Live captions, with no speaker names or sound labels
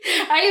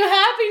you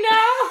happy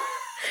now?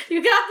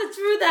 You got the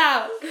truth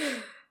out.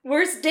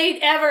 Worst date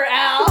ever,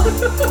 Al.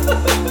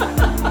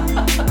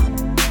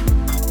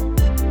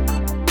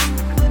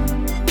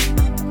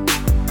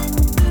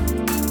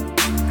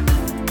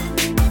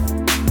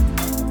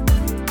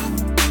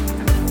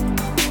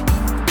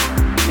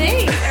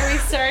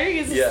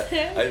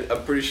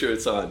 I'm pretty sure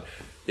it's on.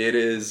 It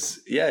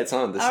is. Yeah, it's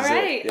on. This all is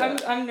right. it. Yeah.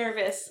 I'm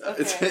nervous.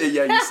 Okay.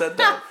 Yeah, you said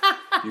that.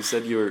 You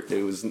said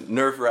it was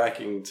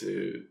nerve-wracking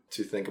to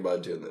think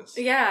about doing this.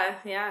 Yeah.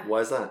 Why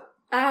is that?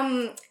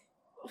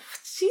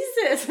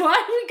 Jesus, why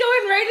are we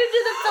going right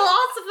into the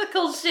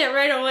philosophical shit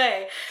right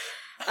away?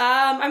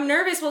 I'm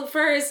nervous. Well,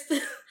 first,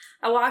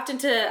 I walked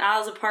into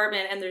Al's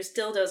apartment and there's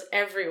dildos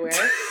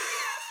everywhere.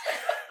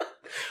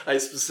 I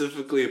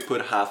specifically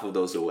put half of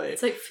those away.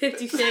 It's like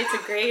 50 shades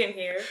of gray in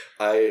here.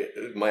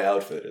 My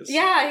outfit is.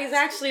 Yeah, he's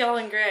actually all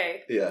in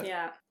gray.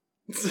 Yeah.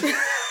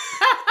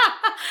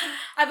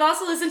 I've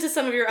also listened to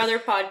some of your other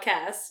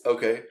podcasts.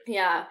 Okay.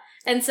 Yeah.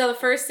 And so the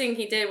first thing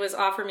he did was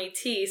offer me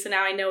tea, so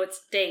now I know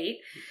it's date.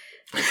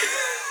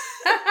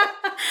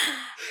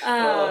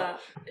 Yeah,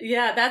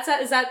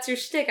 is that your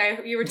shtick?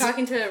 You were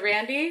talking to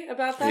Randy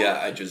about that? Yeah,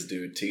 I just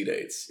do tea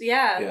dates.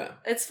 Yeah.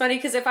 It's funny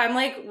because if I'm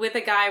like with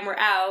a guy and we're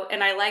out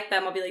and I like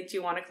them, I'll be like, do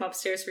you want to come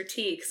upstairs for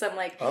tea? Because I'm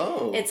like,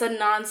 it's a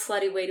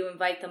non-slutty way to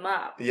invite them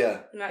up.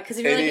 Yeah. Because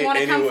if you're like, you want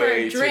to come for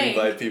a drink.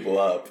 To invite people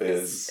up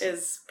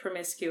is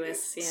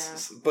promiscuous, yeah.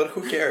 But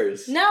who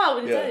cares?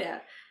 No, yeah.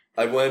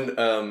 I went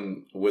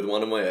with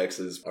one of my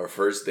exes, our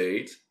first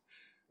date.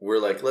 We're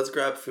like, let's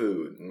grab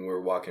food, and we're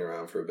walking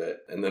around for a bit,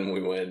 and then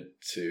we went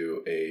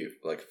to a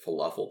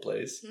falafel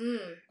place.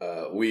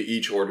 We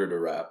each ordered a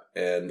wrap,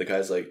 and the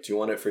guy's like, "Do you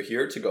want it for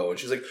here to go?" And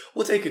she's like,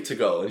 "We'll take it to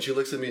go." And she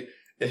looks at me,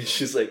 and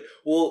she's like,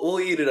 "We'll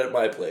eat it at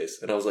my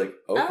place." And I was like,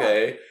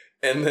 "Okay."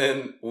 And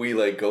then we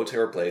go to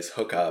her place,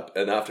 hook up,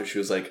 and after she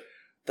was like,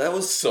 "That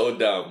was so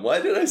dumb.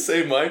 Why did I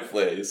say my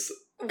place?"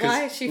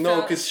 Why?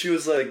 Because she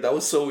was like, that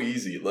was so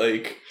easy.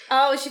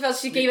 She felt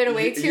she gave it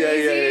away too easy?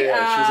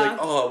 Yeah. She was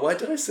like, why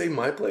did I say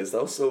my place?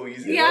 That was so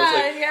easy. Yeah,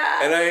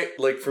 and I was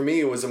yeah. And for me,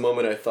 it was a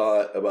moment I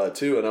thought about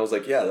too. And I was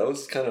like, yeah, that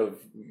was kind of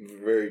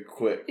very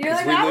quick. You're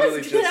like,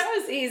 that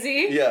was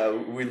easy. Yeah,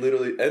 we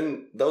literally,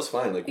 and that was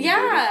fine. We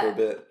dated for a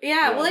bit.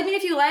 Yeah, well, I mean,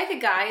 if you like a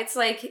guy, it's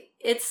like,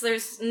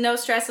 there's no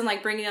stress in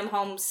bringing them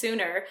home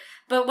sooner.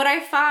 But what I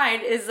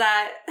find is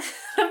that,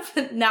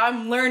 now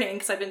I'm learning,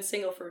 because I've been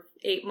single for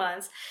 8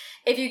 months,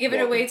 if you give it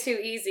away too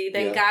easy,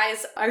 then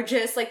guys are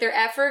just, their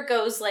effort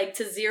goes,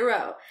 to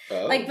zero.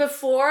 Oh.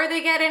 Before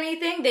they get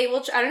anything, they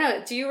will, I don't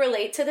know, do you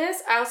relate to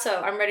this? Also,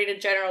 I'm ready to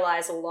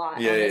generalize a lot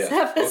on this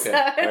episode.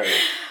 Okay. All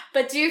right.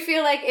 But do you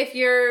feel like if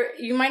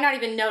you might not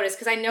even notice,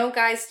 because I know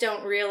guys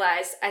don't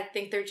realize, I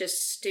think they're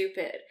just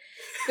stupid.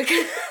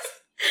 Because...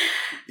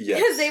 Yes.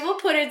 Because they will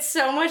put in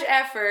so much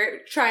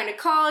effort trying to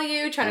call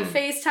you, trying to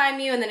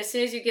FaceTime you, and then as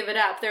soon as you give it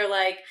up, they're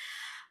like,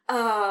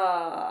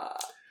 I'm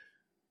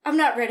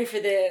not ready for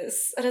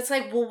this. And it's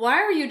like, well,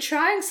 why were you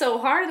trying so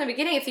hard in the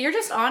beginning? If you're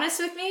just honest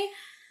with me,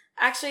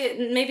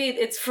 actually, maybe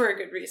it's for a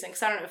good reason,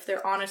 because I don't know, if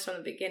they're honest from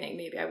the beginning,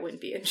 maybe I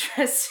wouldn't be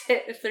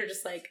interested. If they're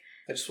just like...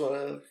 I just want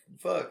to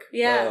fuck.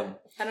 Yeah,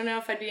 I don't know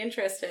if I'd be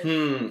interested.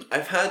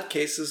 I've had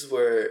cases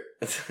where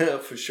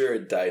for sure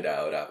it died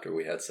out after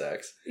we had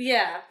sex.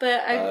 Yeah,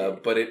 but I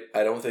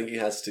don't think it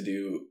has to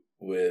do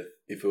with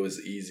if it was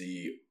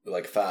easy,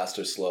 fast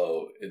or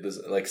slow. It does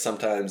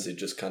sometimes it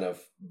just kind of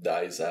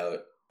dies out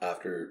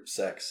after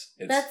sex.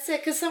 That's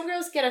it, because some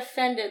girls get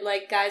offended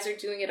guys are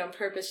doing it on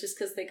purpose just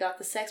because they got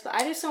the sex, but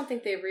I just don't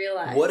think they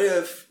realize. What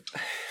if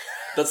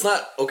that's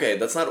not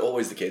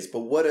always the case, but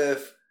what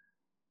if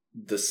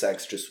the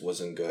sex just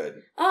wasn't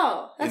good?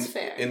 Oh, that's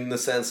fair. In the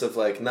sense of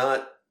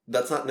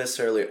that's not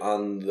necessarily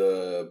on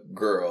the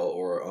girl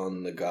or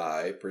on the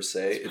guy per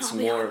se. It's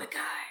more on the guy.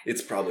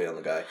 It's probably on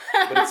the guy,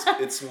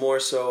 but it's more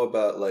so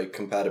about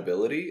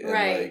compatibility and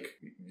right.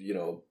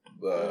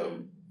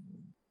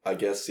 I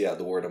guess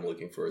the word I'm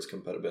looking for is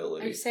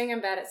compatibility. Are you saying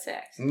I'm bad at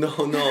sex? No,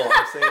 I'm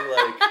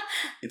saying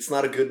it's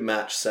not a good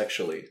match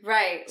sexually.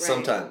 Right.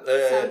 Sometimes.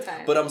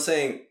 But I'm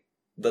saying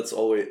that's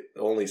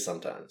only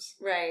sometimes.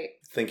 Right.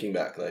 Thinking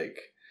back,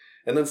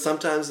 and then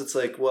sometimes it's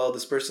well,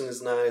 this person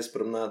is nice,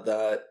 but I'm not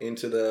that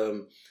into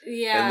them.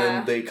 Yeah. And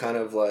then they kind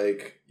of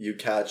you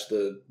catch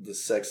the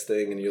sex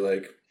thing and you're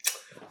like,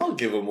 I'll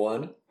give them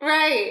one.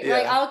 Right.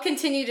 Yeah. I'll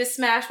continue to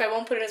smash, but I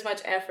won't put in as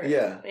much effort.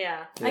 Yeah.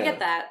 I get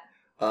that.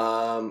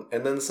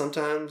 And then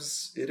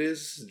sometimes it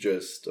is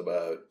just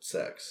about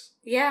sex.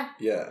 Yeah.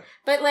 Yeah.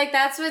 But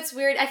that's what's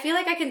weird. I feel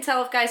I can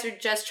tell if guys are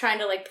just trying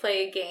to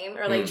play a game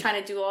or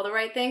trying to do all the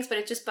right things, but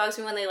it just bugs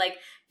me when they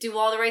do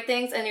all the right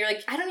things and you're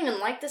like, I don't even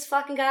like this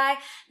fucking guy.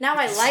 Now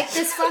I like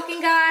this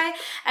fucking guy.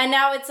 And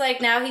now it's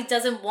now he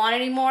doesn't want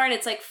it anymore. And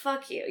it's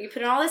fuck you. You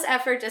put in all this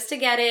effort just to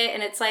get it.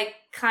 And it's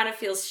kind of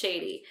feels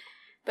shady.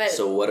 But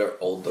so what are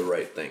all the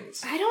right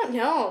things? I don't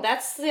know.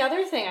 That's the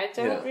other thing. I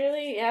don't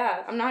really,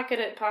 I'm not good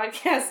at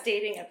podcast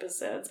dating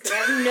episodes because I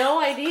have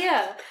no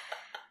idea.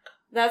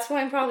 That's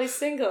why I'm probably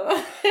single.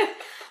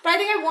 But I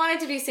think I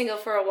wanted to be single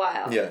for a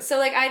while. Yeah. So,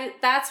 like,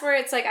 that's where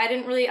it's like, I've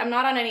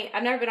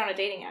never been on a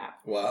dating app.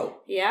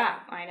 Wow. Yeah,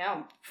 I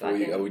know.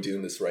 Are we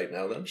doing this right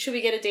now then? Should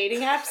we get a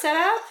dating app set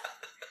up?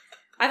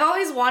 I've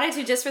always wanted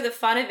to just for the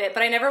fun of it,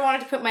 but I never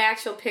wanted to put my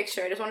actual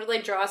picture. I just wanted to,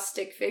 like, draw a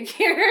stick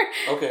figure.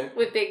 Okay.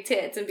 With big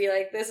tits and be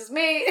like, this is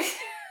me.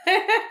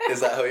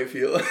 Is that how you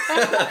feel?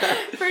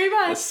 Pretty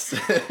much.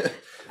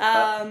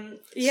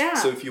 Yeah.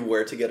 So if you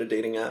were to get a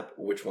dating app,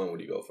 which one would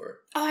you go for?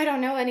 Oh, I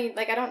don't know any.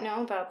 Like, I don't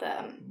know about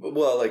them.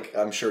 Well, like,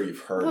 I'm sure you've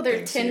heard. Well,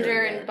 they're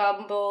Tinder and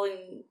Bumble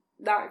and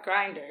not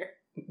Grindr.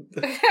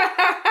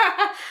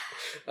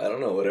 I don't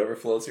know. Whatever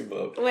floats your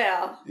boat.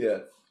 Well. Yeah.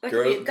 That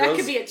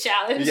could be a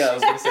challenge. Yeah, I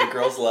was going to say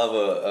girls love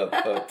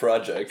a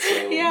project, so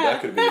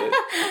that could be it.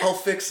 I'll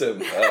fix him.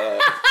 No,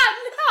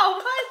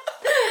 what?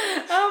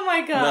 Oh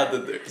my god. Not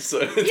that they're...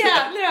 So.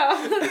 Yeah,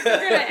 no. We're going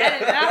to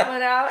edit that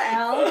one out,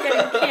 Al.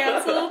 Getting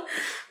canceled.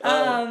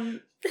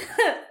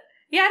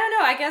 Yeah, I don't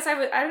know. I guess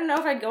I don't know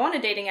if I'd go on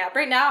a dating app.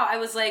 Right now, I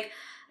was like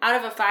out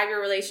of a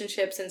 5-year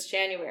relationship since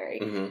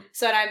January. Mm-hmm.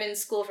 So I'm in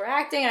school for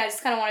acting, and I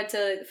just kind of wanted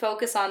to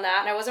focus on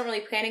that. And I wasn't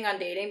really planning on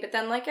dating, but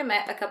then like I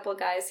met a couple of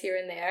guys here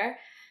and there.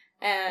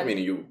 And I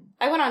mean,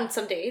 I went on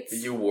some dates.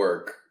 You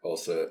work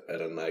also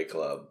at a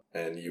nightclub,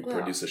 and you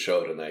produce a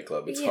show at a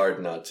nightclub. It's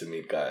hard not to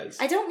meet guys.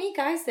 I don't meet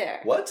guys there.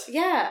 What?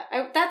 Yeah.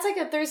 That's like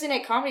a Thursday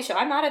night comedy show.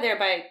 I'm out of there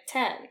by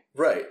 10.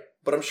 Right.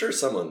 But I'm sure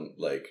someone,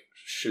 like,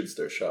 shoots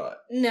their shot.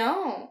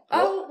 No.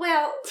 What? Oh,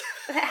 well,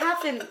 it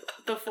happened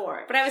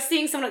before. But I was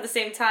seeing someone at the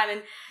same time,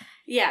 and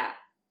yeah.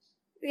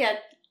 Yeah,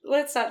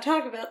 let's not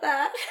talk about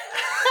that.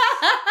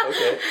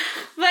 Okay.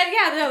 But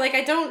yeah, no, like,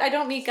 I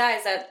don't meet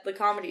guys at the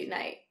comedy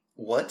night.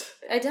 What?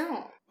 I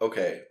don't.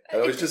 Okay. I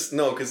was just,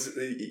 no, because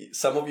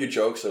some of your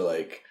jokes are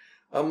like,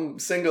 I'm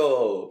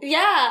single.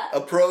 Yeah.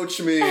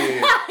 Approach me. Yeah.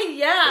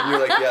 And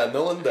you're like, yeah,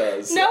 no one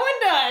does. No one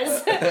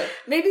does.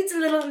 Maybe it's a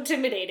little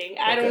intimidating.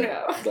 I don't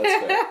know.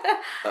 That's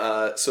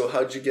fair. So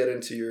how'd you get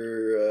into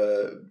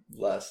your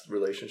last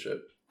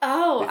relationship?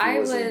 Oh,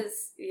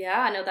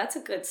 yeah, no, that's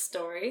a good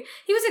story.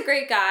 He was a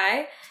great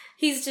guy.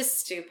 He's just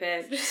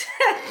stupid.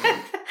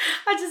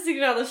 I just think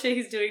about the shit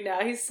he's doing now.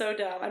 He's so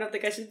dumb. I don't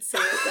think I should say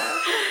it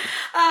though.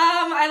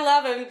 I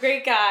love him.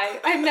 Great guy.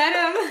 I met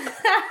him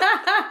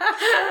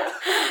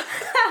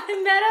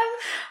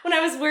when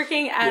I was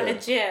working at a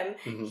gym.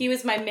 Mm-hmm. He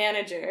was my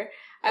manager.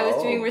 I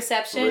was doing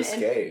reception.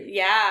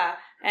 Risque.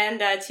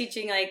 And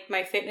teaching like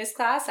my fitness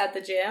class at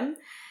the gym.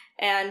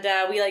 And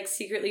we like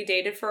secretly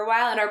dated for a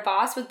while. And our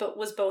boss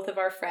was both of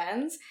our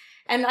friends.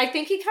 And I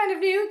think he kind of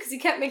knew because he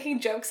kept making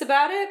jokes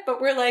about it. But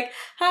we're like,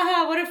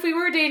 haha, what if we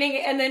were dating?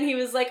 And then he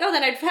was like, oh,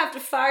 then I'd have to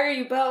fire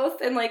you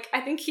both. And like,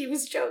 I think he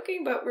was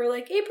joking, but we're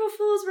like, April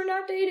Fools, we're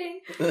not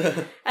dating.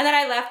 And then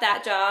I left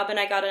that job and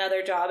I got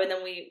another job. And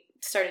then we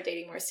started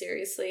dating more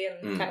seriously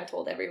and kind of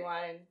told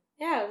everyone. And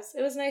yeah,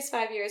 it was a nice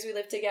 5 years. We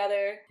lived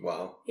together.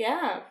 Wow.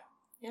 Yeah.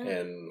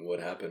 And what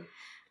happened?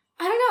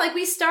 I don't know, like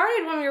we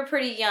started when we were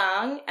pretty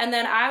young, and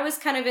then I was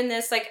kind of in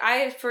this, like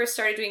I first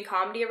started doing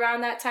comedy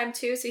around that time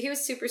too, so he was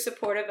super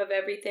supportive of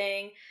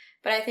everything,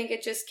 but I think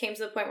it just came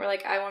to the point where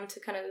like I wanted to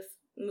kind of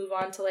move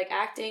on to like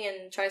acting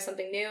and try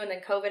something new, and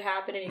then COVID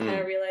happened and you kind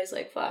of realized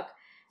like, fuck,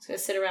 I was going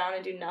to sit around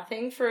and do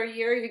nothing for a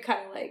year, you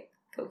kind of like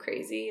go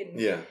crazy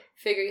and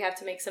figure you have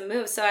to make some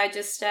moves, so I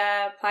just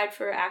applied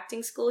for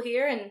acting school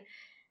here and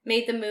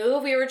made the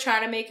move. We were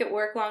trying to make it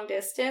work long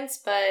distance,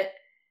 but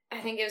I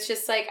think it was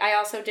just like, I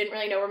also didn't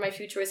really know where my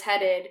future was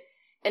headed,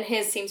 and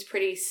his seems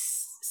pretty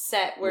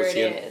set where it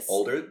is.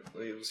 Older?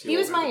 He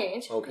was my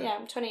age. Okay. Yeah,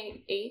 I'm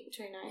 28,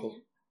 29.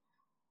 Cool.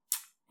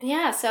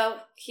 Yeah, so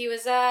he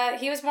was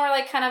more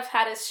like kind of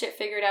had his shit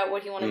figured out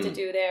what he wanted to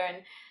do there, and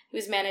he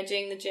was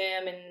managing the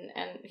gym,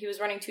 and he was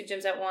running 2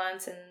 gyms at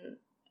once, and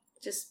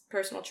just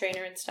personal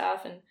trainer and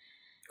stuff, and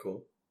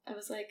cool. I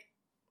was like,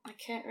 I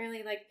can't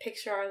really, like,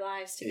 picture our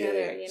lives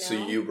together, you know? So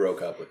you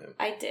broke up with him.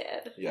 I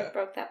did. Yeah. I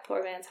broke that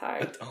poor man's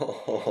heart.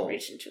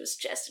 Reached into his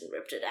chest and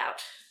ripped it out.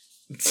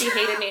 He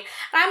hated me. And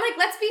I'm like,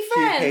 let's be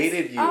friends. He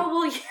hated you. Oh,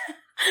 well, yeah.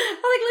 I'm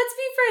like, let's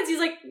be friends. He's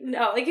like,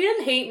 no. Like, he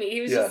didn't hate me.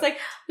 He was just like,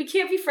 we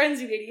can't be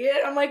friends, you idiot.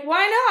 I'm like,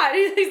 why not?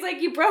 He's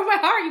like, you broke my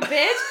heart, you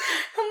bitch.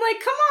 I'm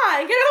like, come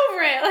on, get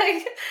over it.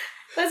 Like,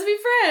 let's be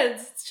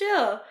friends. It's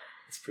chill.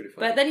 It's pretty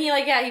funny. But then he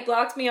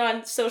blocked me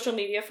on social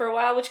media for a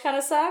while, which kind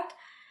of sucked.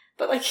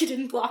 But, like, he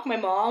didn't block my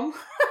mom.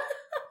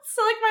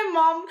 So, like, my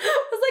mom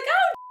was like,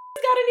 oh,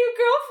 he's got a new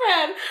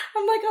girlfriend.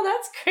 I'm like, oh,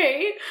 that's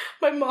great.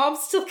 My mom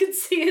still can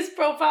see his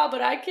profile,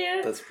 but I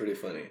can't. That's pretty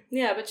funny.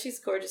 Yeah, but she's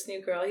a gorgeous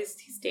new girl. He's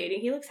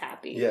dating. He looks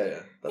happy. Yeah.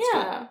 That's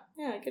good.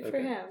 Yeah, good for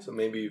him. So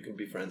maybe you can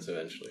be friends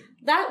eventually.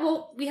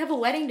 We have a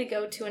wedding to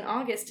go to in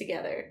August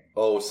together.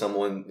 Oh,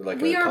 someone like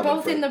we are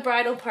both in the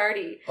bridal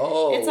party.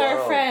 Oh, it's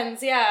our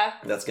friends. Yeah,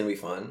 that's gonna be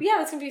fun. Yeah,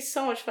 that's gonna be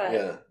so much fun.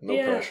 Yeah,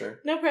 no pressure.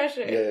 No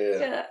pressure.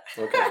 Yeah.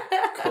 Okay,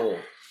 cool.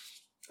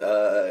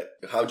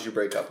 How'd you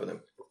break up with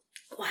him?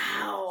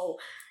 Wow,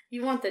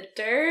 you want the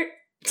dirt?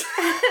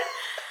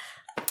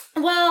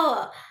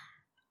 Well,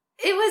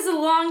 it was a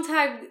long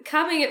time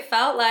coming, it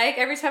felt like.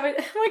 Every time oh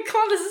my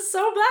God, this is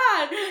so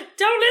bad.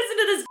 Don't listen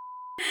to this.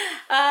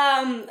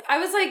 I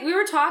was like, we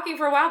were talking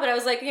for a while, but I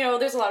was like,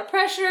 there's a lot of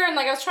pressure, and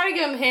like I was trying to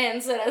give him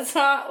hints, and it's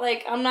not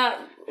like I'm not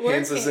working.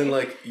 Hints as in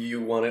like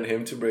you wanted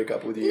him to break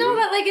up with you? No,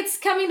 but like it's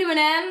coming to an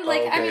end.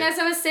 Like, okay. I mean, as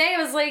I was saying,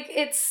 I was like,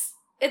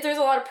 there's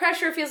a lot of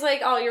pressure. It feels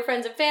like all your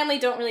friends and family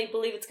don't really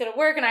believe it's gonna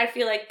work, and I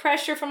feel like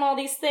pressure from all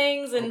these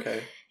things, and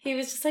he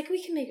was just like,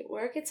 we can make it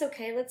work. It's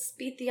okay. Let's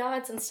beat the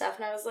odds and stuff.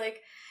 And I was like,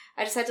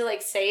 I just had to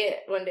like say it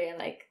one day, and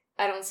like,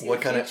 I don't see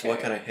what kind of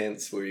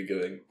hints were you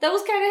giving? That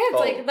was kind of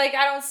hints. Like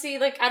I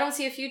don't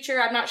see a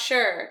future. I'm not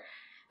sure.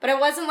 But it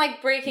wasn't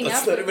like breaking up.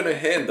 That's not even a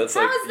hint. That's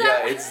like,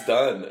 yeah, it's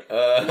done.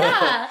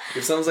 Yeah.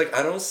 If someone's like,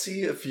 I don't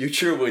see a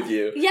future with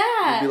you.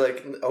 Yeah. You'd be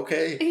like,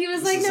 okay. He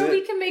was like, no,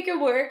 we can make it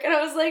work. And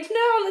I was like,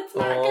 no, that's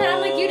not good. I'm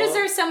like, you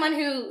deserve someone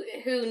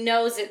who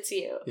knows it's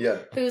you. Yeah.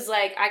 Who's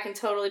like, I can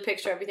totally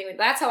picture everything.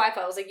 That's how I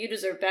felt. I was like, you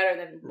deserve better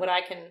than what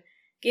I can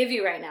give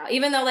you right now.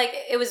 Even though like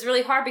it was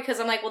really hard because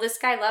I'm like, well, this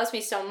guy loves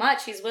me so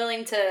much. He's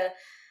willing to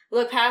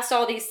look past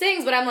all these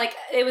things. But I'm like,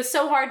 it was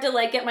so hard to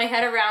like get my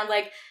head around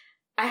like,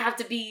 I have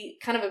to be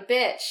kind of a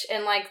bitch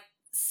and like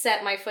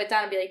set my foot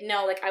down and be like,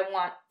 no, like I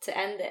want to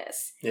end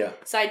this. Yeah.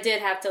 So I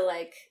did have to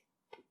like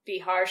be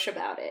harsh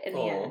about it in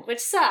the end, which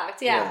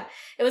sucked. Yeah.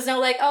 It was no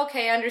like,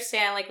 okay, I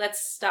understand. Like, let's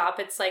stop.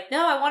 It's like,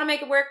 no, I want to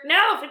make it work.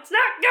 No, it's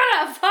not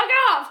gonna. Fuck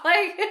off.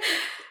 Like,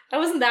 I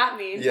wasn't that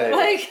mean. Yeah, but,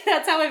 like,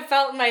 that's how it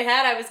felt in my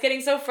head. I was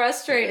getting so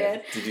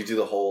frustrated. Okay. Did you do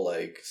the whole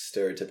like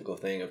stereotypical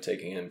thing of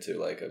taking him to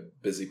like a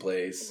busy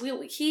place?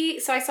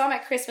 So I saw him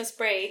at Christmas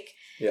break.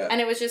 Yeah.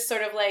 And it was just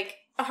sort of like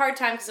a hard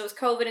time because it was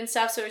COVID and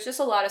stuff, so it was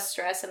just a lot of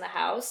stress in the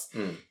house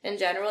in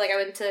general. Like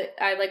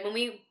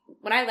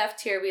when I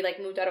left here, we like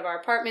moved out of our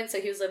apartment, so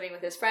he was living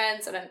with his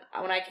friends, and then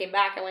when I came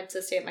back, I went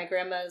to stay at my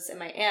grandma's and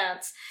my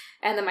aunt's,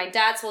 and then my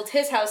dad sold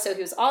his house, so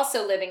he was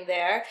also living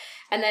there,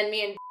 and then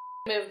me and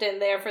moved in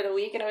there for the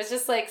week, and it was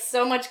just like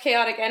so much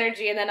chaotic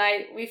energy, and then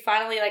we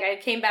finally like I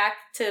came back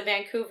to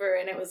Vancouver,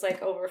 and it was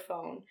like over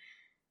phone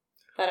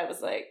that I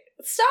was like,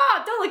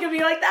 stop, don't look at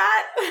me like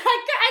that.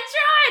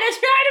 I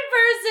tried in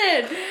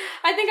person.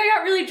 I think I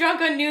got really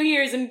drunk on New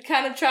Year's and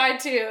kind of tried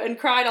to and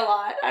cried a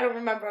lot. I don't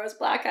remember, I was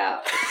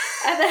blackout.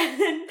 And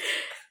then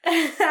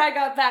I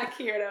got back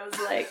here and I was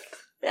like,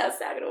 that's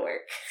not gonna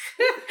work.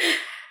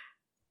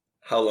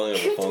 How long of a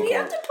phone call? Do we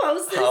have to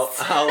post this?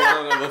 How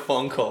long of a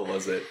phone call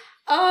was it?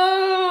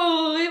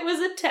 Oh, it was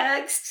a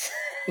text.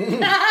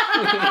 And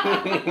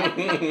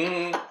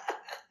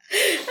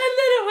then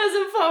it was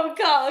a phone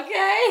call,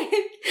 okay?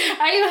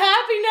 Are you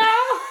happy now?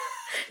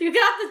 You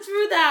got the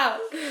truth out.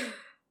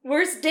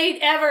 Worst date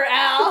ever,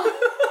 Al.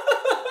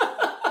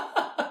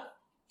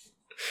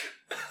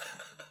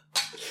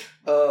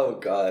 Oh,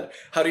 God.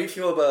 How do you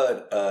feel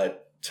about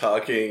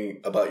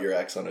talking about your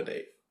ex on a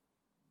date?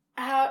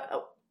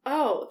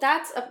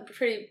 That's a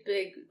pretty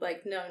big,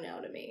 like,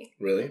 no-no to me.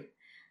 Really?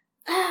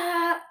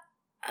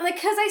 Like,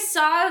 cause I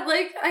saw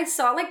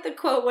the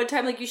quote one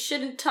time, like, you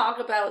shouldn't talk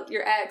about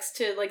your ex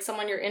to, like,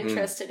 someone you're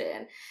interested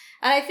in.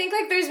 And I think,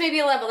 like, there's maybe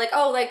a level, like,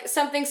 like,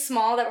 something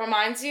small that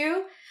reminds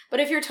you. But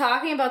if you're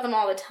talking about them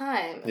all the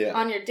time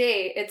on your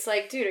date, it's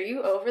like, dude, are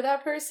you over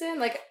that person?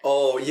 Like,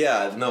 oh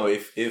yeah, no.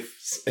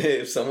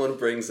 If someone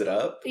brings it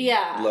up,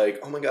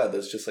 like, oh my God,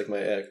 that's just like my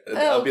ex.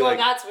 I'll be like,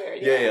 that's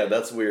weird. Yeah,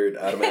 that's weird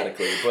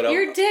automatically. But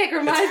your dick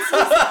reminds me so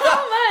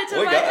much of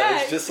my God,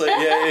 ex. it's just like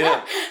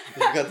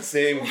you got the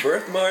same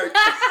birthmark.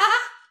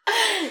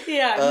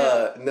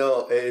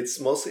 No, it's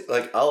mostly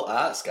like I'll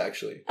ask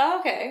actually. Oh,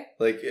 okay.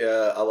 Like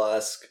I'll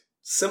ask.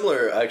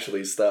 Similar,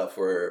 actually, stuff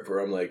where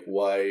I'm like,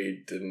 why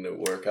didn't it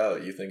work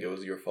out? You think it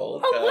was your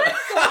fault? Oh my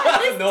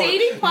God, this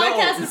dating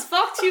podcast has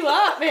fucked you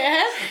up,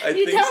 man.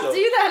 You don't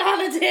do that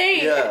on a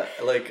date. Yeah,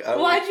 like...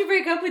 Why'd you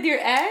break up with your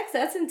ex?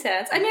 That's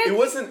intense. I mean... It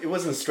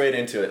wasn't straight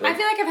into it. Like, I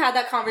feel like I've had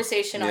that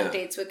conversation on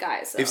dates with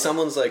guys. So. If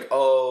someone's like,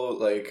 oh,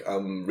 like,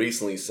 I'm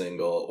recently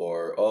single,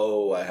 or,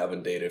 oh, I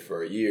haven't dated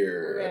for a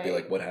year, I'd be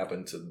like, what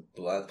happened to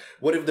the last...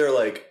 What if they're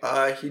like,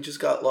 he just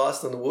got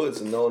lost in the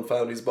woods and no one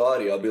found his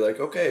body? I'll be like,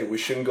 okay, we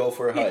shouldn't go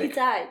for a hike. He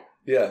died.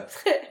 Yeah.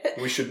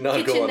 We should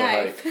not go on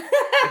a hike.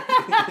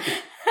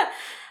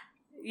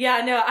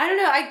 Yeah, no, I don't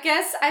know. I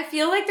guess I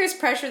feel like there's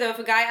pressure, though. If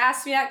a guy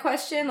asks me that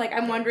question, like,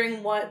 I'm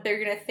wondering what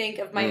they're going to think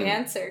of my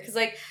answer. Because,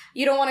 like,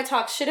 you don't want to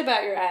talk shit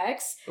about your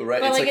ex. Right,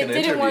 but, like, it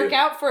didn't work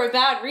out for a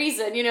bad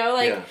reason, you know?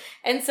 Like,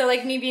 and so,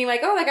 like, me being like,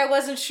 oh, like, I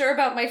wasn't sure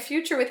about my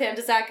future with him.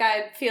 Does that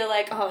guy feel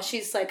like, oh,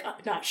 she's, like,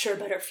 not sure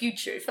about her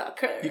future? Fuck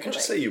her. You can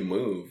just say you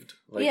moved.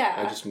 Like,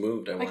 I just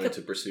moved. I wanted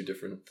to pursue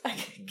different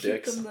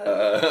dicks.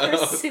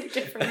 Pursue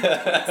different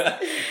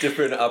dicks.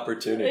 Different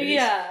opportunities.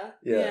 Yeah.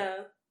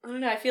 I don't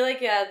know. I feel like,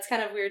 it's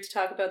kind of weird to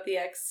talk about the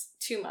ex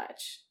too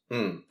much.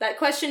 That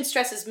question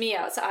stresses me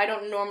out, so I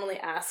don't normally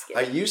ask it.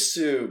 I used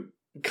to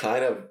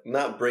kind of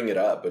not bring it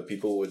up, but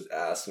people would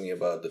ask me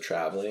about the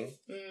traveling.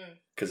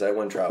 Because I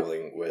went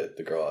traveling with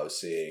the girl I was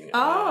seeing.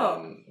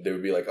 Oh. They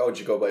would be like, oh, did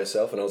you go by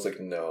yourself? And I was like,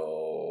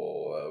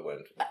 no, I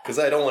went. Because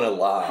I don't want to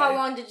lie. How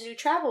long did you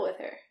travel with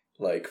her?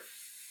 Like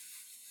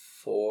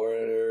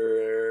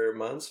 4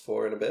 months,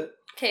 4 and a bit.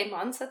 Okay,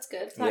 months, that's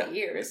good. It's not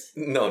years.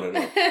 No.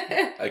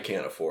 I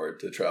can't afford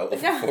to travel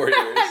for 4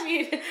 years. I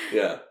mean...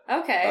 Yeah.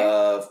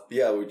 Okay.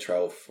 Yeah, we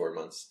travel for 4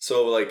 months.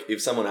 So, like,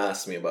 if someone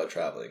asks me about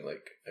traveling,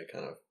 like, I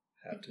kind of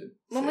have to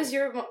When was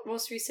your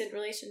most recent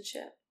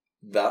relationship?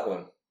 That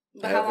one.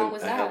 But how long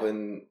was that? I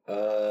haven't,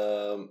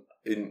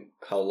 in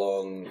how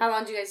long... How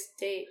long did you guys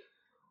date?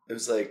 It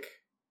was like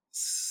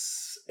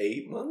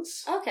 8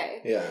 months.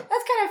 Okay. Yeah.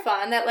 That's kind of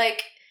fun. That,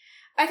 like,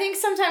 I think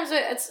sometimes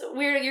it's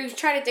weird. You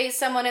try to date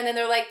someone and then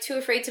they're, like, too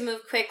afraid to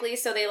move quickly,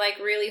 so they, like,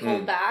 really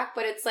hold back.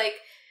 But it's, like,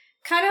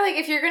 kind of like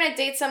if you're going to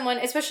date someone,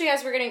 especially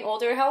as we're getting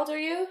older. How old are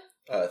you?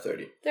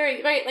 30.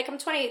 30, right. Like, I'm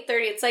 28,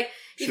 30. It's, like,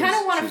 you kind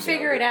of want to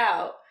figure it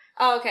out.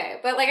 Oh, okay.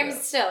 But, like, I'm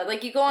still,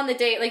 like, you go on the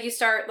date, like, you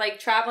start, like,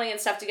 traveling and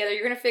stuff together.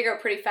 You're going to figure out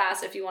pretty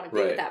fast if you want to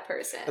be with that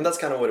person. And that's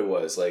kind of what it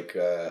was. Like,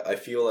 I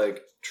feel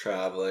like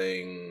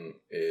traveling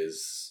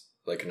is,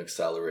 like, an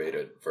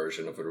accelerated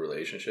version of a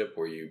relationship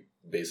where you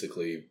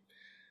basically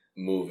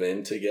move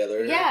in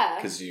together. Yeah.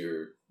 Because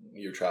you're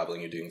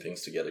traveling, you're doing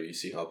things together. You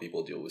see how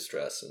people deal with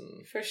stress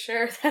and... For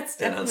sure. That's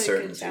definitely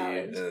uncertainty. a good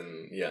challenge.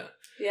 And, yeah.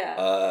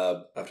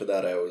 Yeah. After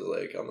that, I was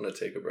like, I'm going to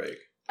take a break.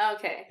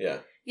 Okay. Yeah.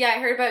 Yeah, I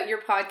heard about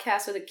your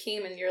podcast with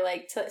Akeem, and you're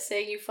like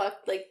saying you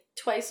fucked like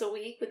twice a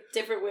week with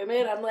different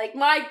women. I'm like,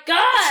 my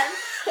God!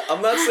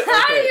 I'm not saying.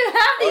 How do you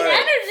have the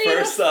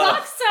energy to off,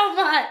 fuck so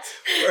much?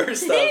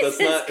 First off, that's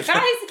not.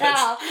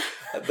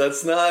 Christ,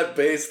 that's not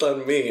based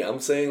on me. I'm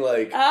saying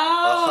like a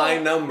high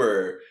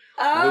number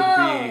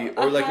would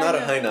be, or like not a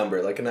high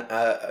number, like an.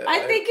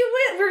 I think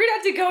we're gonna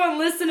have to go and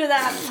listen to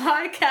that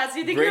podcast.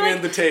 You think bring you're like,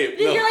 in the tape?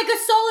 You're like a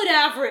solid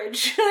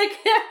average. Like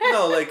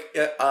no, like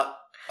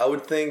I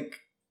would think.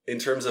 In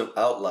terms of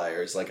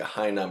outliers, like a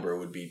high number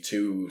would be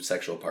 2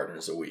 sexual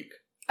partners a week.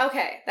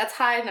 Okay, that's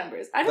high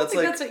numbers. I don't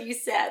think that's what you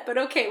said, but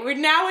okay,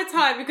 now it's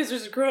high because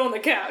there's a girl on the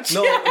couch.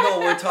 No,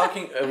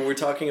 we're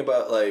talking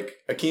about like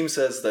Akeem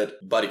says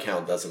that body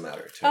count doesn't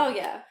matter to Oh me.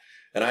 yeah.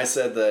 And I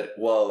said that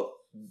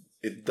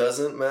it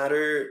doesn't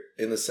matter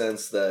in the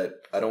sense that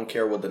I don't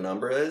care what the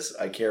number is.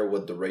 I care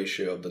what the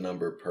ratio of the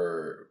number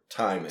per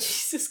time is.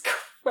 Jesus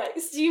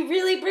Christ! Do you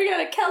really bring out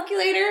a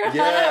calculator on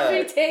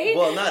every date?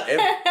 Well, not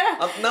every.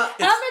 I'm not.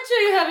 How much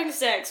are you having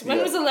sex? When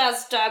was the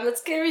last time? Let's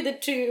carry the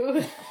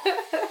 2.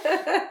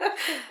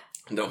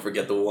 Don't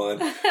forget the 1.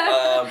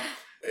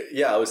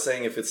 Yeah, I was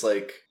saying if it's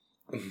like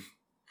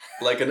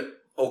an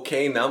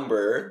okay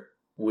number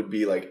would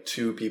be like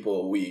 2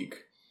 people a week,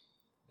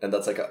 and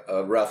that's like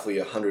a roughly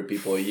 100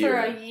 people a year. For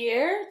a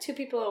year, 2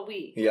 people a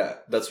week. Yeah,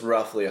 that's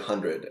roughly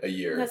 100 a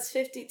year. That's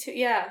 52.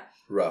 Yeah.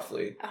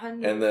 Roughly.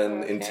 100. And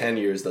then in 10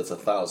 years, that's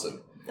 1,000.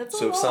 That's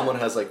so if someone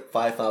has like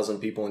 5,000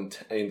 people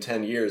in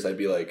 10 years, I'd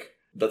be like,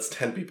 that's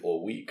 10 people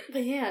a week.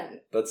 Man.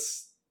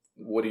 That's,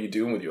 what are you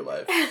doing with your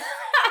life?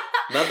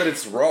 Not that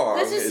it's wrong.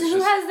 That's just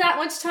who has that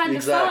much time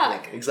to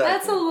fuck. Exactly.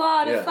 That's a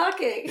lot of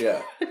fucking.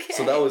 Yeah. Okay.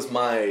 So that was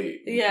my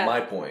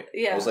point.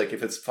 Yeah. I was like,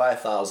 if it's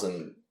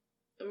 5,000,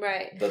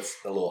 right, that's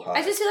a little high.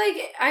 I just feel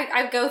like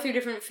I go through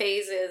different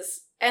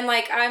phases. And,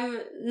 like, I'm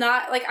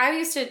not... Like, I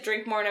used to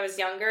drink more when I was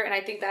younger, and I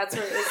think that's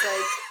what is,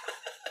 like,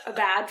 a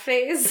bad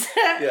phase.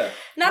 Yeah.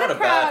 Not a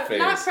bad phase.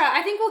 Not proud.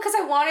 I think, because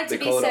I wanted to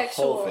be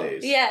sexual. Whole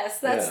phase. Yes,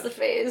 that's the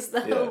phase.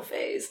 The whole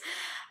phase.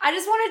 I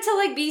just wanted to,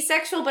 like, be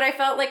sexual, but I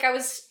felt like I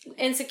was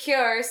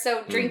insecure,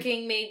 so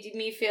drinking made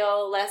me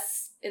feel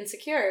less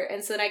insecure.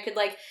 And so then I could,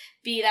 like,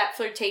 be that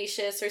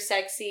flirtatious or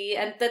sexy.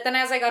 And then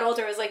as I got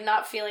older, I was, like,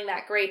 not feeling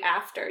that great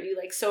after. You,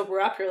 like,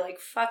 sober up, you're like,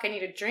 fuck, I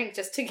need a drink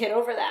just to get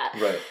over that.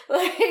 Right.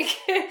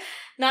 Like,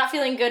 not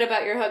feeling good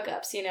about your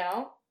hookups, you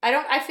know?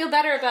 I feel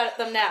better about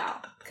them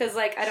now, because,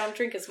 like, I don't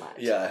drink as much.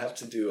 Yeah, I have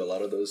to do a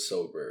lot of those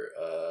sober,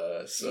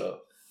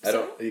 I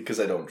don't, because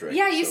I don't drink.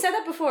 Yeah, you said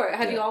that before.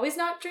 Have you always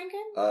not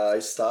drinking? I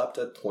stopped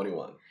at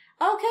 21.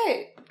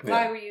 Okay.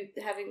 Why were you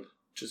having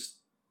just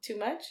too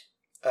much?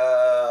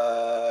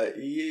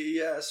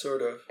 Yeah,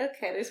 sort of.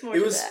 Okay, there's more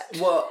to that.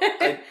 Well,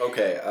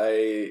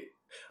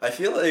 I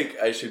feel like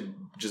I should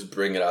just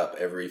bring it up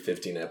every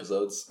 15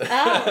 episodes.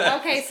 Oh,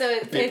 okay, so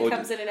it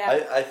comes in and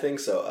out. I think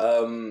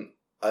so.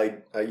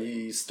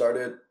 I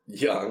started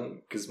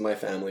young because my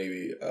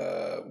family,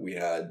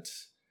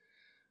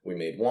 we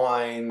made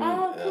wine.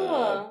 Oh,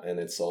 cool. And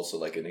it's also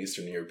like an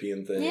Eastern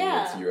European thing.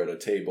 Yeah. You're at a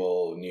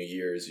table, New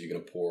Year's, you're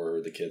going to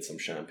pour the kids some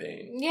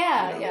champagne.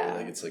 Yeah, yeah.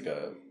 Like it's like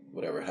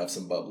whatever, have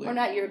some bubbly. We're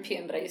not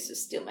European, but I used to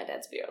steal my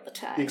dad's beer all the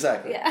time.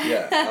 Exactly.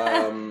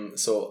 Yeah.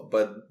 So,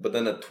 but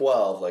then at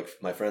 12, like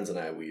my friends and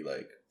I, we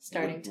like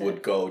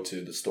would go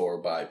to the store,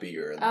 buy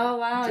beer, and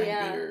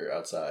drink beer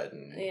outside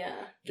and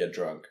get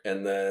drunk.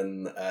 And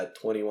then at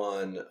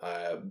 21,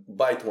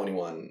 by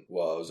 21,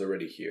 well, I was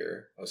already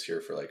here. I was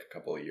here for like a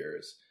couple of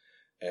years,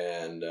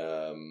 and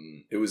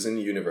it was in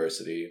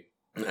university.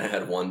 I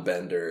had one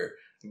bender.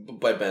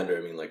 By bender,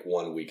 I mean like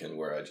one weekend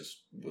where I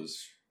just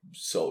was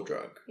so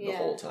drunk the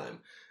whole time.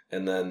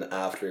 And then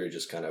after it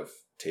just kind of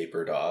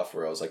tapered off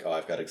where I was like, oh,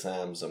 I've got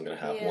exams, I'm going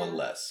to have one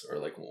less, or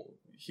like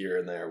here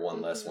and there,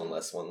 one less.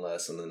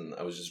 And then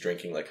I was just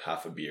drinking like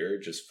half a beer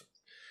just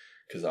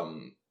because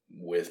I'm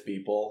with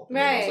people. And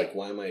then I was like,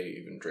 why am I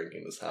even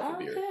drinking this half a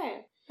beer?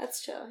 Okay.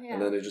 That's chill, yeah.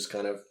 And then it just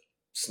kind of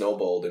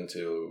snowballed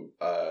into,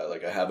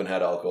 like, I haven't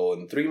had alcohol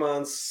in 3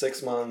 months,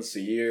 6 months,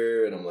 a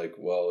year. And I'm like,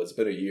 well, it's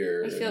been a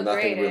year. You feel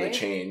Nothing great, really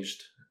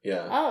changed.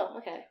 Yeah. Oh,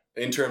 okay.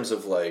 In terms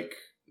of, like,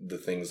 the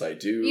things I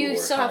do. You or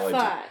still how have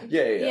I fun. do.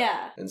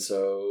 Yeah. And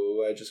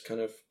so I just kind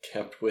of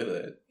kept with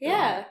it.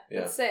 Yeah.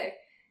 That's sick.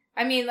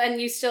 I mean, and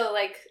you still,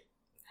 like,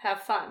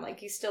 have fun.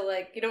 Like, you still,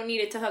 like, you don't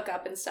need it to hook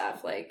up and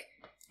stuff. Like,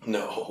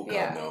 no.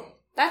 God, no.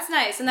 That's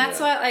nice. And that's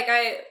what, like,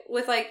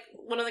 with, like,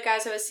 one of the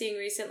guys I was seeing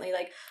recently,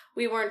 like,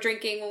 we weren't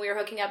drinking when we were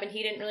hooking up and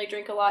he didn't really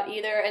drink a lot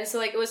either. And so,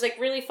 like, it was, like,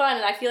 really fun.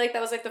 And I feel like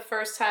that was, like, the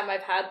first time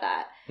I've had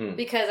that.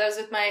 Because I was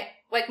with my,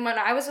 like, when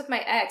I was with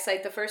my ex,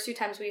 like, the first 2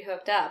 times we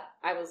hooked up,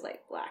 I was,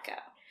 like, blackout.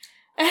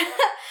 And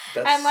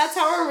that's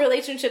how our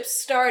relationship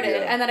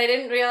started. And then I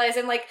didn't realize,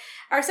 and, like,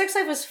 our sex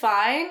life was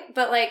fine,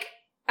 but, like,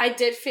 I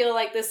did feel,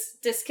 like, this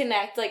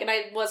disconnect, like, and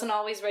I wasn't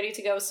always ready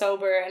to go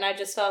sober, and I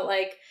just felt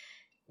like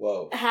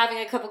having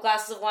a couple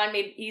glasses of wine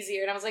made it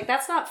easier, and I was like,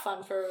 that's not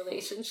fun for a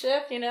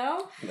relationship, you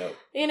know? No.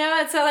 You know,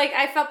 and so, like,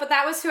 I felt, but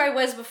that was who I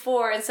was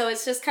before, and so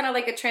it's just kind of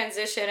like a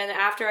transition, and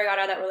after I got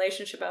out of that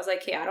relationship, I was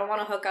like, I don't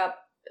want to hook up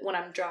when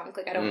I'm drunk,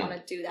 like, I don't want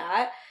to do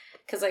that.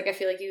 Because, like, I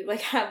feel like you, like,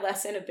 have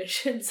less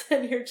inhibitions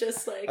and you're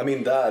just, like... I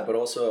mean, that, but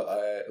also,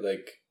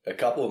 like, a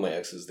couple of my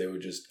exes, they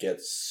would just get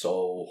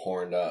so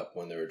horned up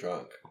when they were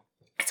drunk.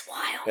 It's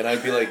wild. And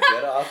I'd be like,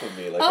 get off of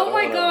me. Like, oh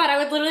my God, I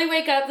would literally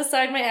wake up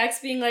beside my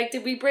ex being like,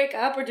 did we break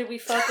up or did we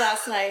fuck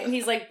last night? And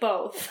he's like,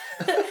 both.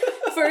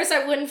 First,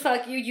 I wouldn't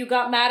fuck you. You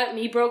got mad at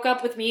me, broke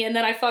up with me, and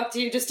then I fucked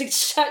you just to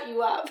shut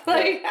you up.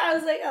 Like, I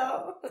was like,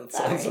 oh. That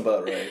sounds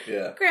about right,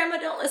 yeah. Grandma,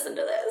 don't listen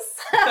to this.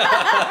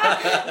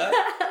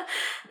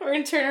 We're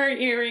going to turn her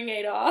hearing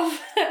aid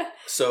off.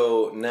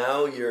 So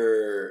now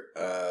you're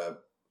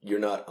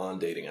not on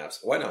dating apps.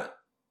 Why not?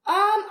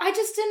 I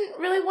just didn't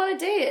really want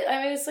to date it.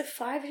 I mean, it's like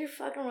 5-year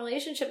fucking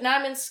relationship. Now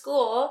I'm in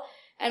school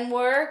and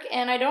work,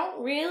 and I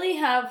don't really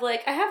have,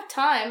 like, I have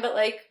time, but,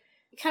 like,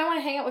 I kind of want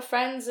to hang out with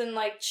friends and,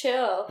 like,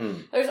 chill.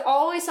 There's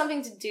always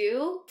something to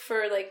do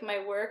for, like, my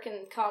work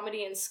and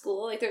comedy and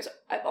school. Like, there's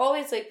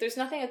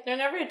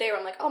never a day where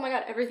I'm like, oh my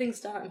God,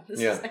 everything's done.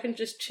 I can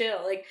just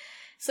chill. Like,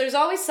 so there's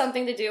always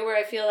something to do where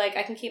I feel like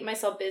I can keep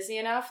myself busy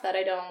enough that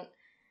I don't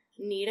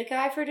need a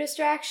guy for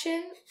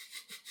distraction.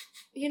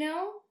 You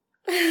know?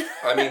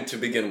 I mean, to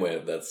begin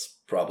with, that's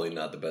probably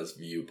not the best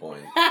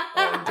viewpoint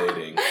on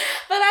dating.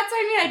 But that's what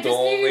I mean. The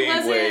only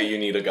way you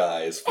need a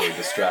guy is for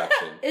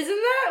distraction. Isn't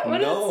that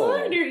what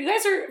it's? You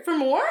guys are for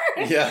more?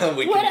 Yeah,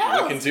 we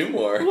can do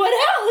more. What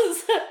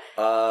else?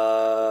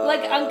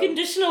 Like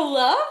unconditional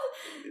love?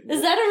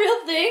 Is that a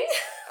real thing?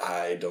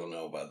 I don't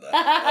know about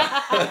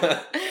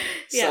that.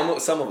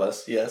 Some of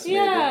us, yes, maybe.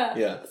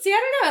 Yeah. See,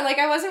 I don't know. Like,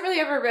 I wasn't really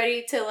ever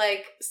ready to,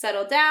 like,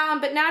 settle down,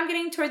 but now I'm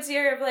getting towards the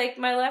year of, like,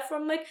 my life where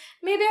I'm like,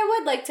 maybe I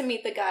would like to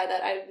meet the guy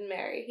that I would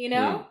marry, you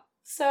know?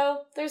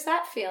 So there's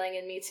that feeling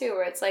in me, too,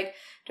 where it's like,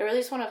 do I really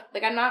just want to,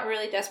 like, I'm not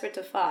really desperate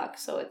to fuck,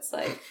 so it's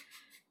like,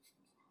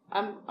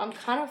 I'm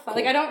kind of fun. Cool.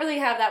 Like, I don't really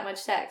have that much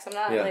sex. I'm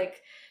not,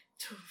 like...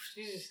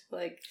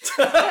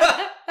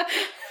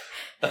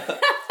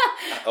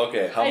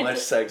 Okay, how much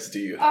sex do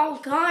you have? Oh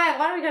God,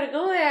 why do we gotta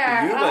go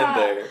there? You went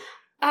there.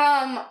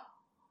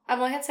 I've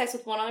only had sex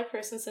with one other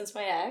person since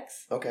my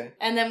ex. Okay.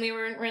 And then we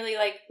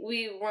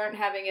weren't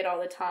having it all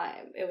the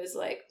time. It was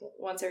like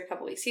once every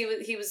couple weeks. He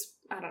was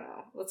I don't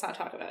know. Let's not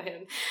talk about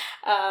him.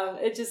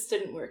 It just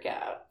didn't work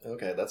out.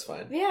 Okay, that's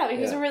fine. Yeah, but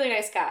he was a really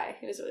nice guy.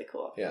 He was really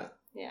cool. Yeah.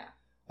 Yeah.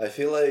 I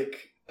feel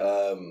like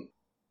what?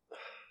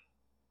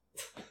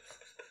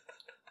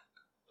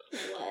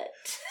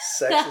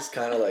 Sex is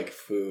kind of like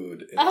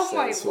food in a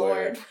sense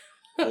where,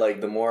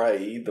 like, the more I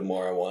eat, the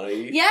more I want to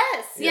eat.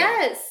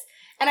 Yes.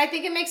 And I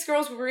think it makes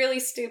girls really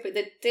stupid.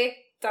 The dick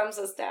thumbs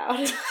us down.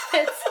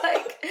 It's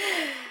like,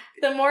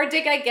 the more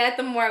dick I get,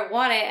 the more I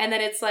want it. And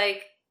then it's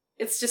like,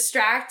 it's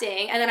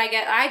distracting. And then I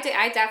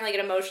definitely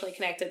get emotionally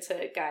connected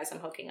to guys I'm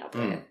hooking up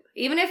with.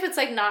 Even if it's,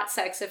 like, not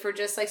sex, if we're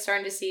just, like,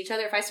 starting to see each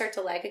other, if I start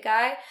to like a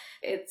guy,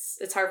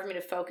 it's hard for me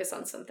to focus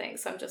on some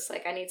things. So I'm just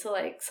like, I need to,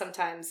 like,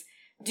 sometimes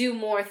do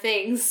more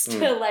things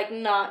to, like,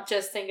 not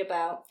just think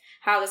about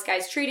how this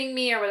guy's treating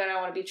me or whether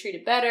I want to be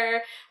treated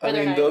better,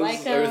 whether or not I like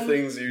him. Those are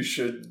things you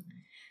should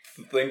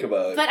think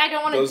about. But I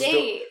don't want to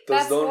date.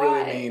 Those don't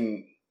really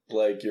mean,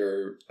 like,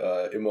 you're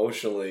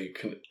emotionally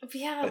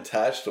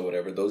attached or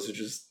whatever. Those are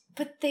just...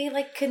 But they,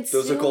 like,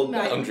 consume those are called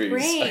my boundaries,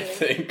 brain. I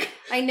think.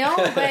 I know,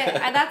 but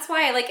that's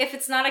why, like, if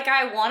it's not a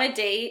guy I want to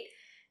date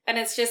and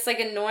it's just,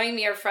 like, annoying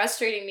me or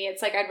frustrating me,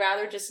 it's like I'd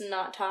rather just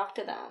not talk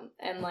to them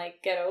and,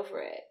 like, get over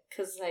it.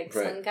 Because, like,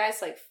 some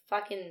guys, like,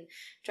 fucking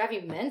drive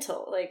you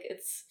mental. Like,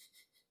 it's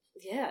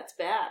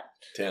bad.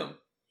 Damn.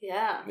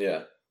 Yeah.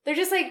 Yeah. They're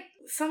just, like,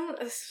 some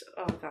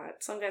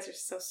guys are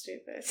so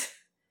stupid.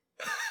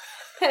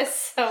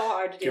 It's so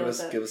hard to deal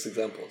with it. Give us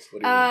examples.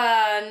 What do you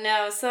mean?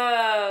 No,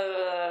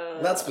 so...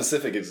 not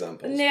specific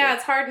examples. Yeah,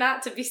 it's hard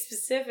not to be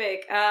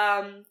specific.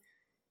 I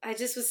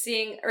just was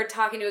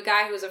talking to a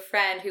guy who was a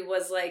friend who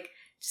was, like,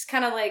 just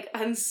kind of like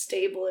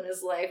unstable in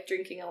his life,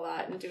 drinking a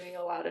lot and doing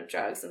a lot of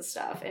drugs and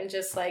stuff. And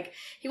just like,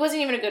 he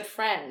wasn't even a good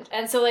friend.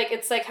 And so like,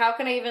 it's like, how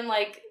can I even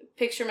like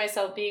picture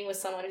myself being with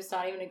someone who's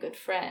not even a good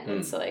friend?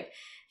 And so like,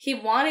 he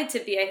wanted to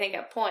be, I think,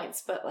 at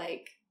points, but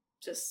like,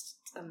 just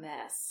a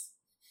mess.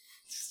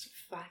 Just a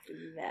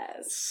fucking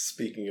mess.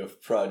 Speaking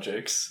of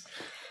projects.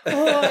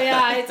 Oh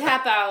yeah, I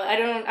tap out. I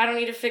don't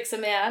need to fix a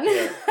man.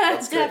 Yeah,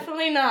 that's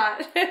definitely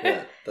not.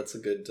 Yeah, that's a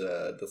good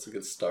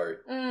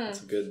start.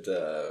 That's a good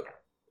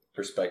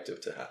perspective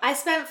to have. I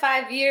spent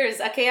 5 years.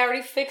 Okay, I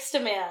already fixed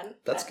a man.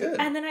 That's good.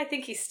 And then I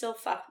think he's still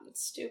fucking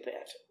stupid.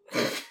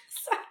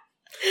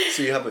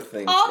 So you have a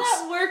thing. All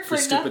that work for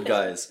stupid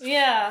guys.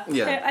 Yeah.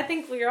 Yeah. I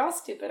think we're all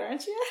stupid,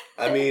 aren't you?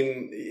 I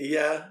mean,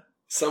 yeah.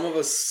 Some of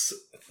us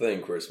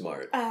think we're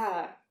smart.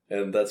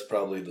 And that's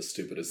probably the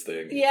stupidest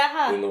thing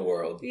in the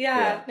world.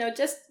 Yeah. No,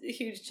 just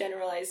huge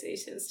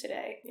generalizations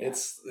today. Yeah.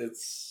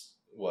 It's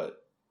what?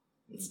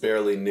 It's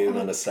barely noon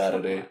on a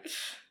Saturday.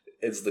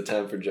 It's the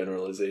time for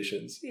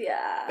generalizations.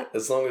 Yeah.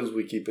 As long as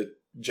we keep it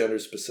gender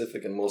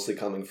specific and mostly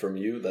coming from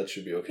you, that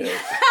should be okay.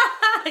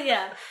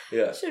 Yeah.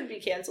 Yeah. Should be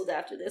canceled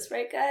after this,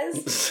 right,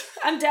 guys?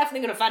 I'm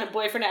definitely going to find a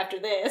boyfriend after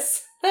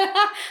this.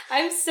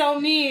 I'm so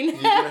mean.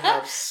 You're going to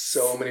have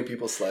so many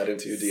people slide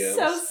into your DMs.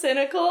 So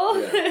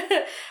cynical.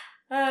 Yeah.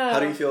 How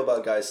do you feel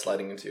about guys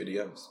sliding into your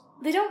DMs?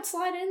 They don't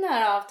slide in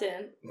that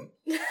often.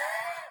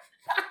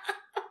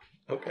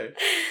 Okay.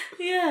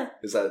 Yeah.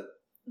 Is that...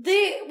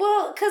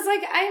 because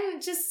like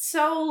I'm just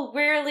so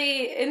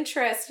rarely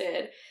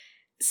interested.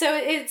 So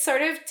it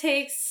sort of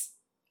takes...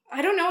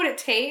 I don't know what it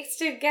takes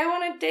to go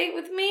on a date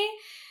with me.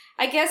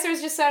 I guess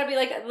there's just got to be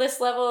like this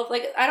level of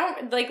like, I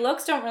don't, like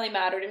looks don't really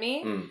matter to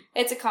me.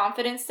 It's a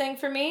confidence thing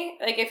for me.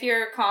 Like if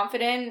you're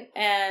confident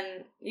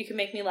and you can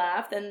make me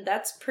laugh, then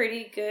that's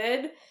pretty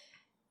good.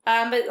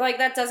 But like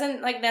that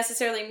doesn't like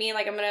necessarily mean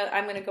like I'm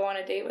gonna go on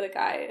a date with a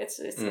guy.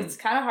 It's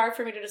kind of hard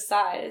for me to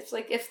decide. It's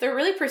like if they're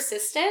really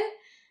persistent,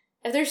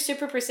 if they're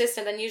super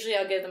persistent, then usually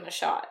I'll give them a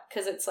shot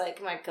because it's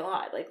like, my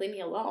God, like leave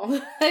me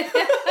alone.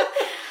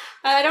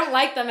 I don't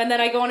like them, and then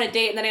I go on a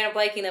date, and then I end up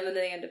liking them, and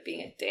then they end up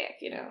being a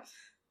dick, you know?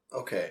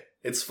 Okay.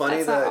 It's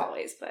funny That's not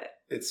always, but...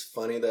 It's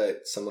funny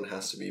that someone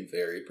has to be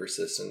very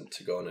persistent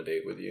to go on a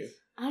date with you.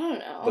 I don't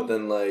know. But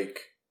then, like,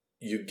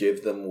 you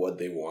give them what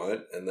they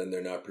want, and then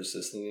they're not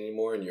persistent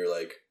anymore, and you're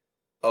like,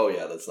 oh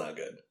yeah, that's not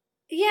good.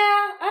 Yeah,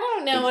 I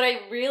don't know what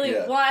I really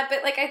want,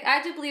 but like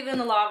I do believe in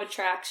the law of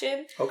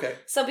attraction. Okay.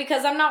 So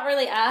because I'm not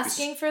really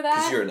asking for that.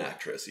 Because you're an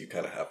actress, you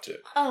kind of have to.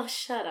 Oh,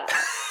 shut up.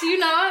 Do you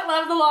not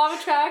love the law of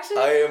attraction?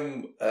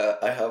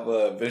 I have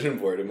a vision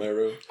board in my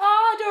room.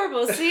 Oh,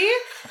 adorable. See?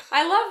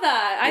 I love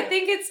that. I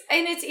think it's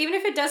even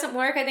if it doesn't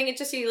work, I think it's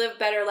just you live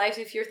better lives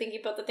if you're thinking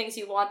about the things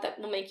you want that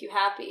will make you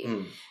happy.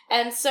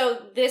 And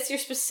so this year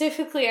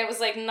specifically, I was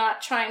like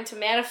not trying to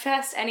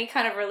manifest any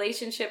kind of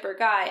relationship or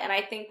guy, and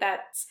I think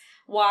that's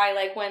why,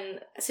 like, when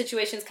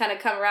situations kind of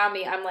come around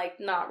me, I'm, like,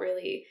 not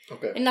really...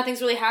 Okay. And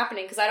nothing's really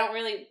happening, because I don't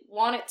really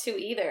want it to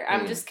either.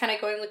 I'm just kind of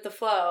going with the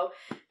flow.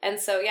 And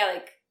so, yeah,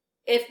 like,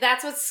 if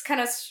that's what's kind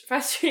of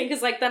frustrating,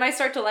 because, like, then I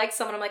start to like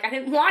someone, I'm like, I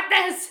didn't want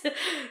this!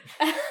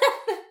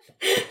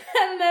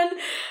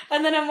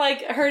 and then I'm,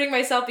 like, hurting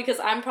myself because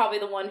I'm probably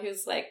the one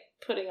who's, like,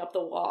 putting up the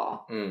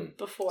wall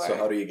before. So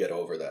how do you get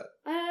over that?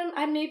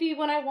 Maybe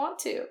when I want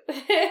to.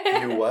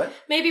 You what?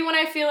 Maybe when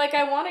I feel like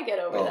I want to get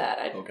over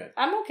that. Okay.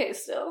 I'm okay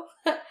still.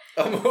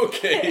 I'm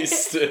okay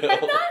still.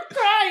 I'm not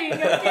crying,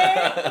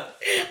 okay?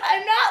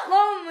 I'm not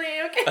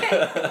lonely,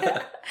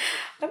 okay?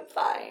 I'm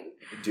fine.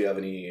 Do you have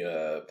any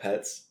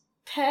pets?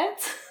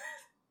 Pets?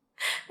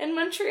 In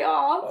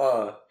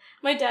Montreal.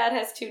 My dad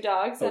has 2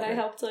 dogs that I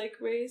helped, like,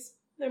 raise.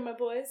 They're my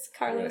boys,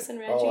 Carlos and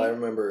Reggie. Oh, I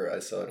remember. I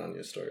saw it on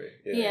your story.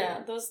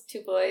 Yeah, those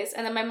 2 boys.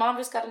 And then my mom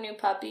just got a new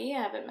puppy.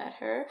 I haven't met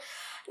her.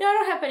 No, I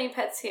don't have any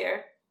pets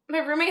here. My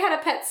roommate had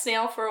a pet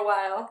snail for a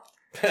while.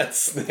 Pet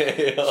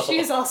snail?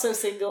 She's also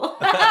single.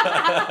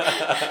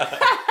 That's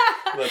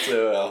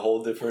a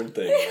whole different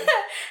thing.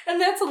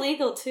 And that's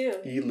illegal, too.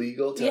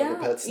 Illegal to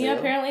have a pet snail? Yeah,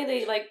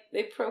 apparently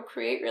they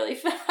procreate really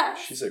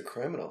fast. She's a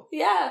criminal.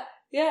 Yeah.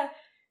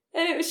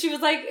 And she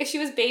was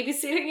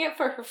babysitting it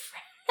for her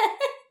friend.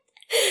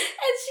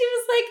 And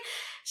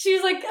she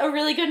was like a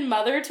really good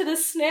mother to the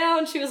snail,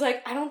 and she was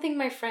like, I don't think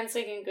my friend's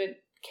taking good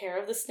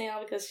care of the snail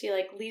because she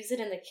like leaves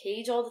it in the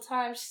cage all the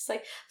time. She's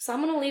like, so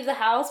I'm gonna leave the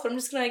house, but I'm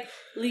just gonna like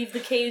leave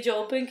the cage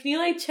open. Can you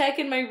like check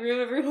in my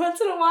room every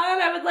once in a while?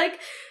 And I would like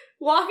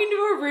walk into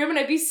her room and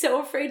I'd be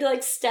so afraid to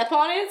like step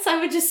on it, so I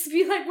would just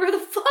be like, where the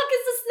fuck is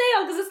the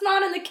snail? Because it's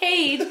not in the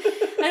cage.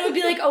 And I would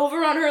be like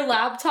over on her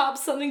laptop,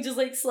 something just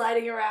like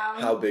sliding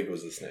around. How big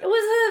was the snail? It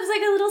was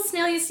like a little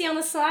snail you see on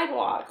the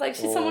sidewalk. Like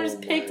someone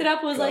just picked it up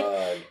and was like,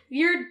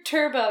 you're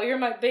Turbo, you're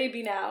my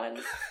baby now. And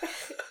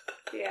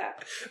yeah.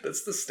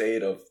 That's the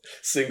state of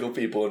single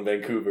people in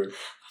Vancouver.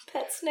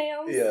 Pet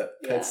snails? Yeah,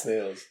 pet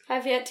snails.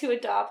 I've yet to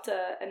adopt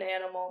an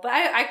animal, but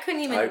I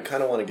couldn't even... I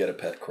kind of want to get a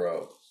pet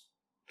crow.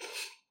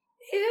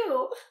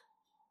 Ew.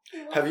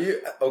 Have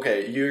you...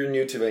 Okay, you're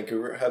new to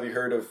Vancouver. Have you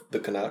heard of the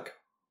Canuck?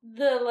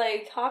 The,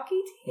 like,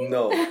 hockey team?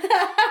 No.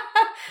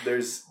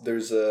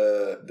 there's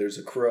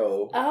a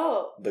crow.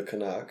 Oh. The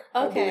Canuck,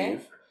 Okay. I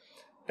believe.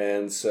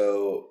 And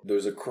so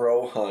there's a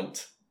crow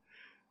hunt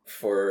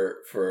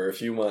for a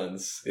few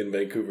months in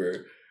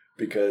Vancouver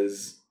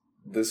because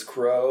this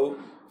crow.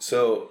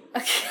 So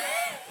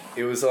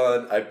it was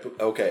on.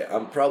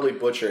 I'm probably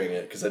butchering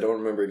it because I don't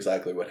remember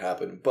exactly what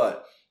happened.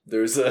 But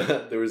there was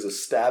a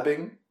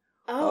stabbing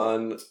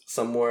on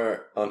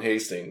somewhere on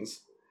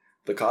Hastings.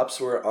 The cops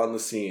were on the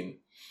scene.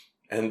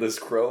 And this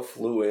crow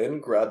flew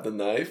in, grabbed the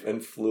knife,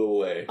 and flew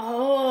away.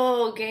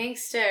 Oh,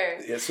 gangster.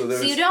 Yeah, so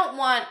you don't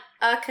want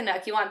a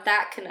Canuck, you want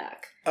that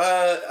Canuck.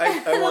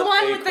 I the want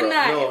one a with crow. the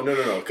knife.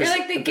 No. You're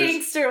like the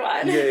gangster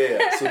one.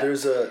 Yeah. So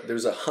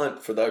there's a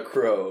hunt for that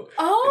crow.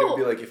 Oh. And it would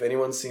be like, if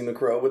anyone's seen the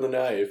crow with a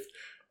knife,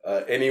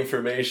 any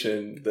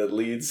information that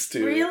leads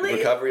to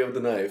recovery of the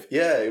knife.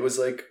 Yeah, it was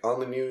like on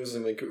the news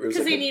in Vancouver.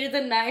 Because they needed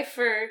the knife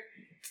for...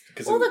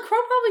 the crow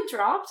probably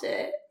dropped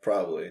it.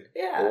 Probably.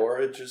 Yeah. Or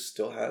it just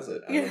still has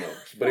it. I don't know.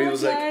 But it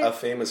was like a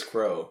famous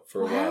crow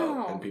for a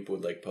while. And people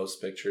would like post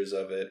pictures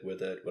of it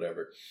with it,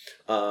 whatever.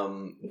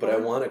 But I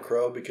want a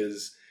crow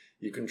because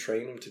you can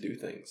train them to do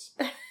things.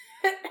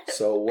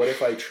 So what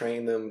if I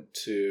train them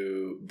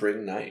to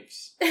bring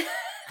knives?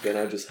 Then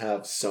I just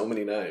have so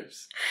many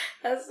knives.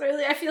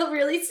 I feel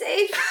really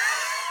safe.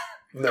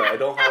 No, I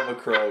don't have a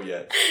crow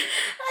yet.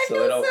 I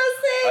feel so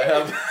safe. I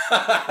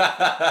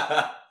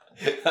have...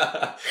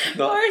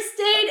 Worst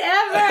date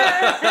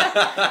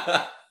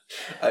ever.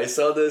 I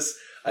saw this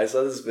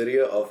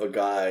video of a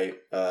guy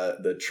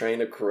that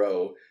trained a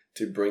crow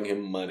to bring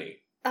him money.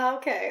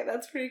 Okay,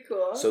 that's pretty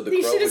cool. So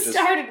you should have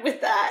started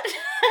with that.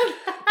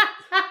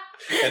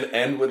 And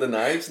end with the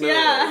knives? No,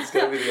 it's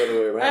gotta be the other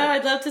way around.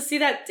 I'd love to see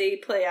that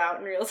date play out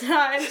in real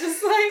time.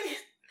 Just like,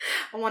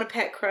 I want a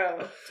pet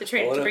crow to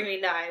train to bring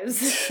me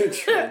knives.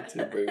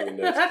 To bring me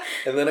knives.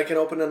 And then I can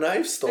open a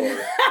knife store.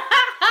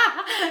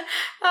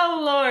 Oh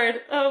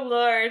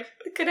Lord.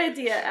 Good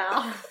idea,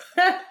 Al.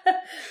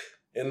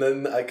 And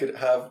then I could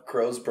have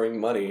crows bring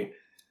money.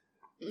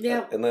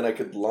 Yeah. And then I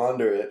could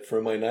launder it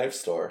for my knife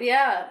store.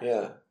 Yeah.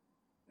 Yeah.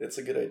 It's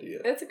a good idea.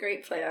 It's a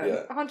great plan.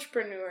 Yeah.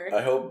 Entrepreneur.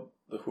 I hope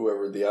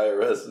whoever the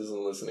IRS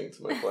isn't listening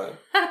to my plan.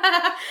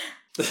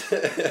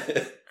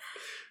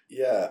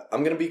 Yeah,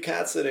 I'm gonna be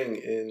cat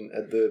sitting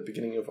at the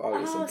beginning of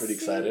August. I'm pretty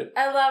excited.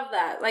 I love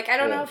that. Like, I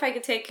don't know if I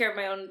could take care of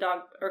my own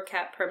dog or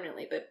cat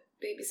permanently, but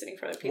babysitting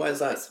for other people is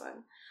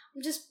fun.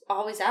 I'm just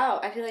always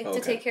out. I feel like to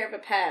take care of a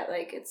pet,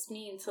 like, it's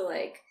mean to,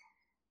 like,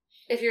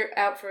 if you're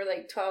out for,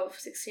 like, 12,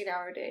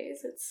 16-hour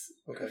days, it's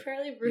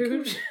fairly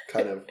rude.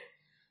 Kind of.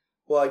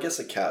 Well, I guess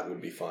a cat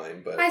would be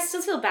fine, but... I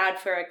still feel bad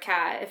for a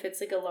cat if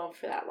it's, like, alone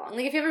for that long.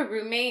 Like, if you have a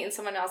roommate and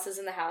someone else is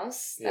in the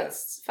house,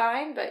 that's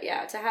fine. But,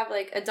 yeah, to have,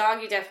 like, a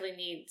dog, you definitely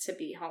need to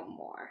be home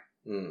more.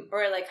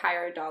 Or, like,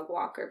 hire a dog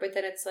walker. But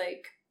then it's,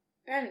 like,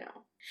 I don't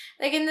know.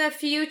 Like, in the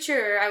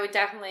future, I would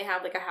definitely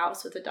have, like, a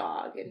house with a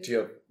dog. And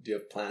Do you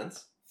have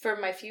plans? For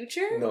my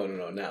future? No,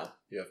 now.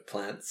 You have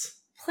plants?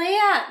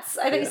 Plants.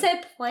 I thought you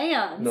said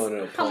plants. No,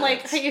 plants. I'm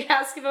like, are you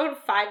asking about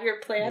a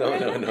 5-year plan?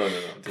 No.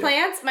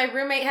 Plants? My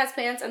roommate has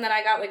plants, and then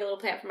I got like a little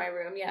plant for my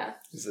room, yeah.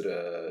 Is it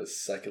a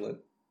succulent?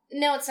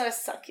 No, it's not a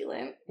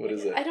succulent. What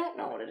is it? I don't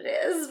know what it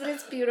is, but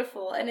it's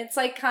beautiful. And it's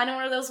like kind of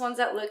one of those ones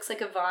that looks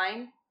like a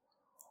vine.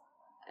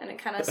 And it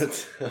kind of...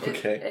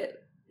 Okay.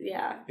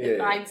 It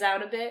vines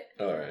out a bit.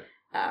 All right.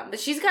 But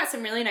she's got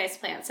some really nice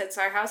plants.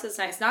 Our house is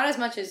nice. Not as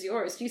much as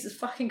yours. Jesus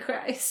fucking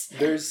Christ.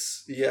 They're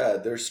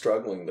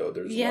struggling though.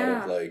 There's a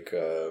lot of like...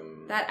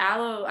 that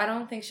aloe, I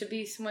don't think should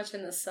be so much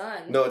in the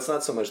sun. No, it's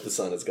not so much the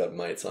sun. It's got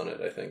mites on it,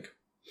 I think.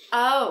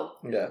 Oh.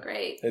 Yeah.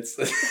 Great. It's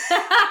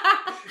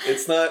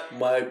not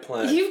my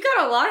plant. You've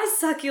got a lot of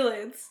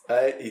succulents.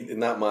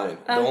 Not mine.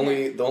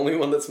 Okay. The only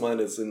one that's mine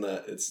is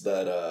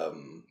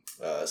that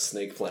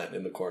snake plant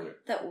in the corner.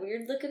 That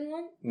weird looking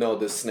one? No,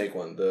 the snake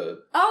one. Those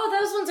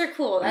ones are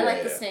cool. I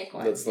like the snake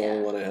one. That's the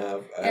only one I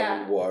have. I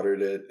haven't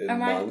watered it in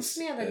months.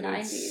 It reminds me of the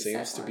 90s. It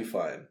seems to be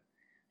fine.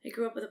 I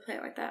grew up with a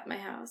plant like that in my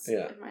house.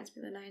 Yeah. It reminds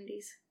me of the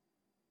 90s.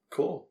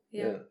 Cool.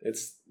 Yeah.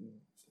 It's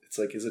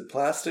like, is it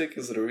plastic?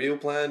 Is it a real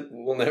plant?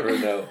 We'll never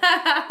know.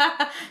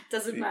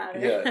 Doesn't matter.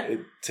 Yeah,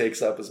 it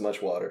takes up as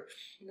much water.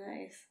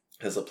 Nice.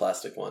 As a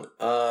plastic one.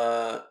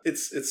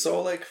 It's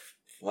so like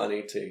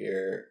funny to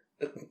hear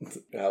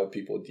how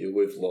people deal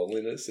with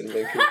loneliness in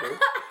Vancouver.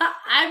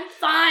 I'm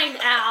fine,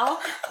 Al.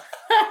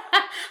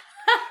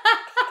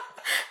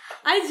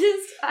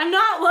 I'm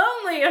not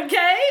lonely,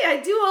 okay? I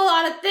do a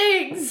lot of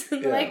things.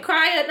 Yeah. I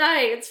cry at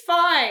night. It's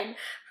fine.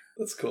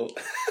 That's cool.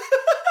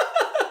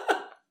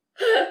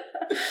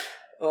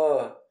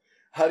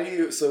 How do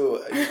you...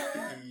 So,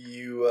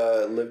 you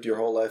lived your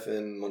whole life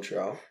in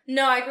Montreal?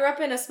 No, I grew up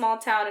in a small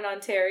town in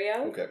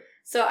Ontario. Okay.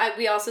 So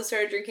we also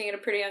started drinking at a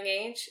pretty young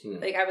age.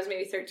 Like, I was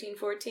maybe 13,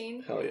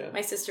 14. Hell yeah.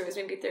 My sister was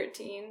maybe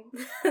 13.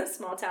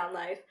 Small town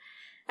life.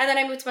 And then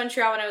I moved to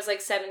Montreal when I was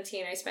like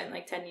 17. I spent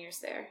like 10 years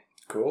there.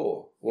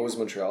 Cool. What was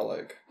Montreal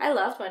like? I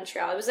loved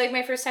Montreal. It was like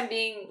my first time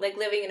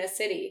living in a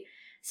city.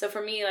 So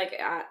for me, like,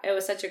 it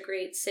was such a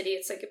great city.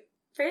 It's like a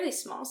fairly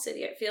small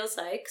city, it feels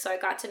like. So I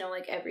got to know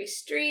like every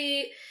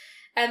street.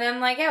 And then,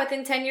 like, yeah,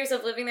 within 10 years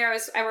of living there,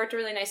 I worked a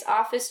really nice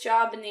office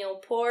job in the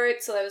old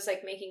port. So I was,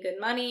 like, making good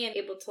money and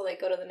able to,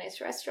 like, go to the nice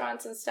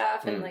restaurants and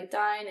stuff and, like,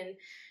 dine and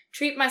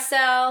treat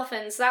myself.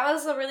 And so that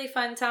was a really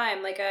fun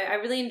time. Like, I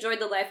really enjoyed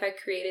the life I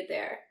created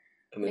there.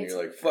 And then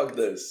you're like, fuck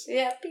this.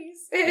 Yeah,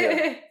 peace.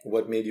 Yeah.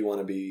 What made you want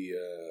to be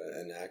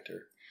an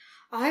actor?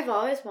 I've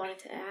always wanted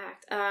to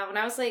act. When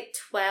I was like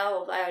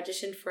 12, I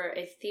auditioned for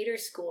a theater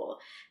school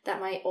that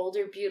my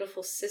older,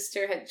 beautiful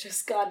sister had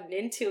just gotten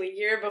into a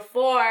year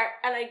before,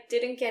 and I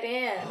didn't get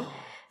in.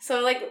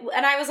 So, like,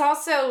 and I was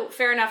also,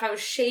 fair enough, I was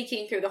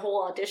shaking through the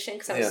whole audition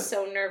because I was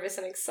so nervous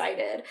and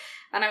excited.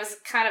 And I was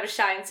kind of a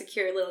shy,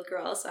 insecure little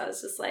girl, so I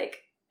was just like,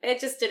 it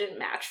just didn't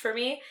match for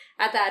me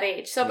at that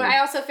age. So, but I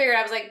also figured,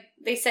 I was like,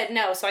 they said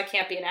no, so I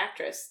can't be an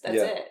actress.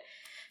 That's it.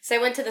 So I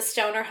went to the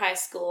Stoner High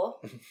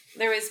School.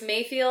 There was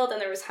Mayfield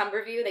and there was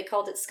Humberview. They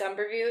called it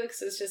Scumberview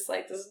because it was just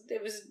like this.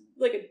 It was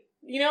like a,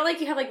 you know, like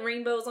you have like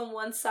rainbows on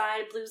one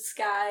side, blue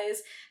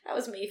skies. That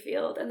was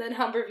Mayfield. And then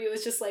Humberview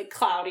was just like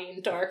cloudy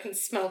and dark and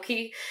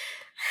smoky.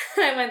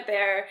 I went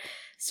there,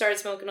 started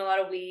smoking a lot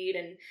of weed,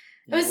 and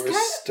it was kind of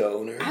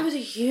stoner. I was a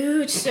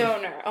huge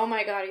stoner. Oh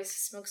my God, I used to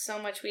smoke so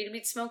much weed.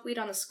 We'd smoke weed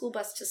on the school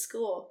bus to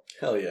school.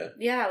 Hell yeah.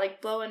 Yeah,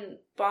 like blowing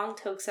bong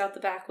tokes out the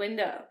back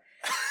window.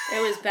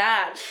 It was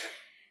bad.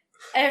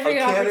 Every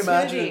I can't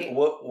opportunity. imagine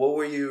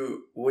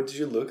what did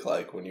you look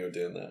like when you were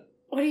doing that?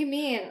 What do you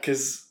mean?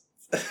 Because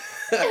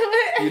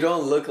you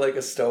don't look like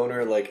a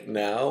stoner like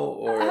now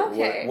or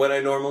what I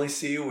normally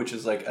see you, which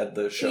is like at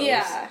the shows.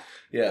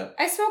 Yeah.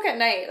 I smoke at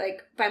night,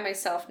 like by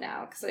myself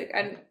now, because like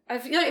I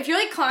feel like if you're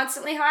like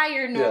constantly high,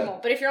 you're normal.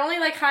 But if you're only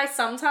like high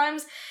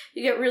sometimes,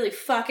 you get really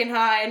fucking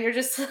high, and you're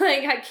just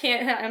like, I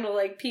can't handle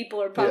like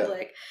people or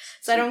public,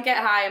 so I don't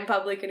get high in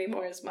public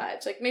anymore as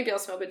much. Like maybe I'll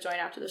smoke a joint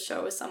after the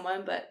show with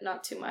someone, but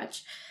not too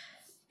much.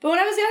 But when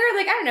I was younger,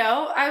 like I don't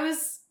know, I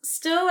was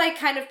still like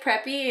kind of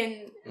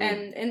preppy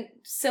and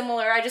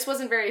similar. I just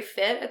wasn't very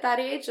fit at that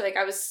age. Like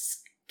I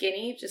was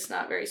skinny, just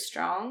not very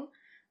strong.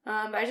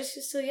 But I just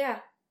used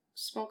to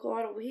smoke a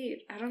lot of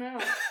weed. I don't know.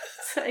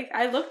 It's like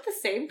I look the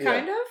same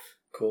kind of.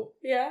 Cool.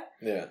 Yeah.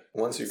 Yeah.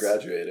 Once you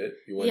graduated,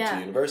 you went to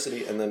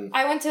university and then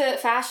I went to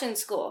fashion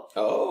school.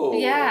 Oh.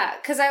 Yeah,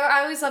 because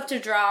I always loved to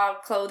draw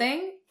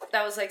clothing.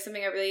 That was like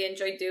something I really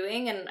enjoyed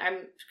doing, and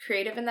I'm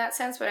creative in that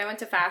sense. But I went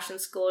to fashion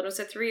school. It was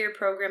a 3-year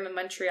program in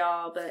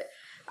Montreal, but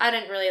I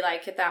didn't really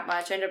like it that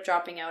much. I ended up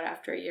dropping out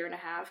after a year and a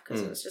half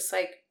because it was just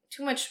like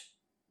too much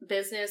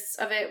business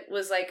of it.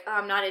 Was like, oh,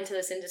 I'm not into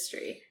this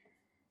industry.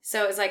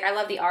 So it's like, I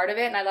love the art of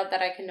it, and I love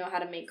that I can know how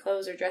to make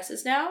clothes or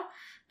dresses now,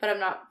 but I'm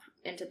not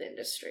into the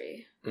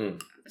industry.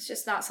 It's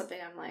just not something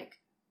I'm like,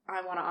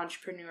 I want to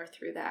entrepreneur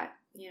through that,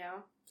 you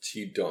know? So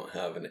you don't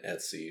have an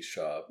Etsy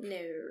shop?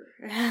 No.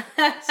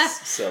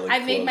 Selling I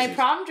made my clothes.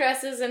 prom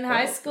dresses in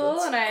high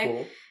school, and I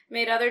cool.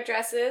 made other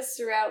dresses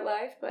throughout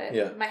life,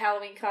 but my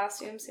Halloween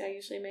costumes I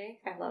usually make.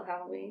 I love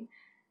Halloween.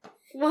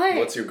 What?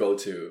 What's your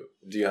go-to?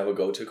 Do you have a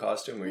go-to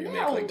costume where you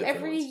make like different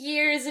every ones?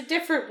 year is a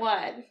different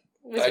one.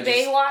 Was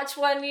Baywatch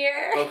one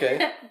year.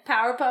 Okay.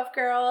 Powerpuff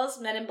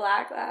Girls, Men in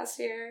Black last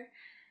year.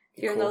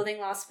 Fear and Loathing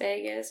Las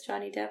Vegas,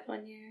 Johnny Depp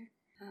one year.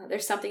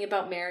 There's Something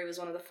About Mary was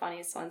one of the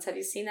funniest ones. Have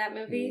you seen that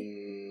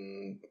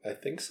movie? I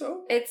think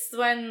so. It's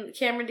when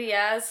Cameron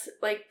Diaz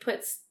like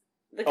puts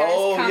the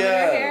guy's cum in her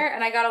hair,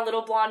 and I got a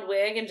little blonde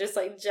wig and just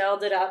like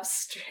gelled it up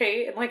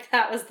straight, and like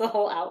that was the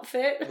whole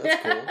outfit.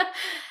 That's cool.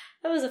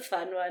 That was a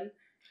fun one.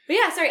 But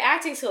yeah, sorry,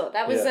 acting school.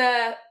 That was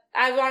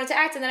I wanted to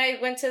act, and then I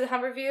went to the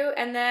Humberview,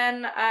 and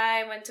then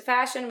I went to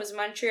fashion, was in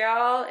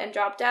Montreal, and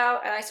dropped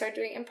out, and I started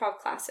doing improv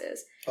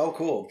classes. Oh,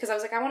 cool. Because I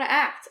was like, I want to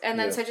act. And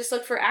then so I just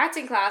looked for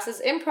acting classes.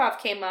 Improv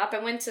came up. I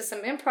went to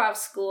some improv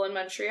school in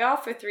Montreal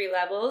for 3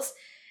 levels,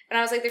 and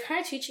I was like, they're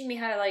kind of teaching me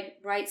how to like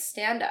write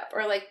stand-up,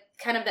 or like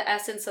kind of the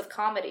essence of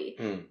comedy.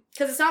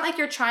 Because it's not like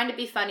you're trying to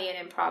be funny in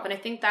improv, and I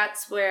think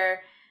that's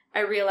where I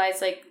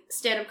realized like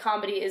stand-up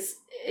comedy is,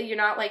 you're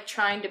not like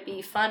trying to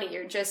be funny,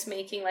 you're just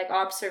making like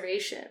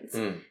observations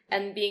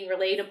and being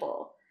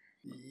relatable.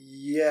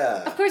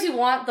 Yeah. Of course you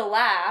want the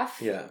laugh.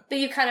 Yeah. But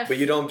you kind of... But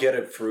you don't get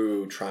it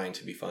through trying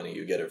to be funny,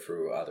 you get it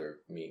through other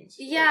means.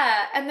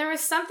 Yeah, and there was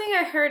something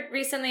I heard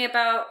recently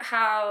about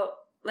how,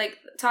 like,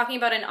 talking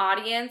about an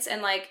audience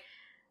and like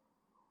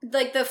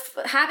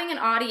having an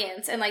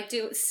audience and like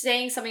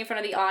saying something in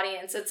front of the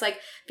audience, it's like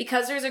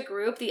because there's a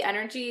group, the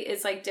energy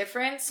is like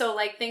different. So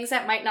like things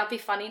that might not be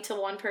funny to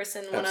one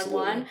person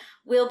one-on-one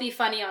will be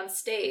funny on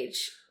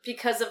stage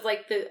because of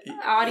like the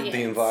audience,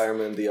 the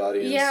environment, the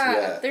audience.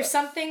 Yeah, there's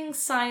something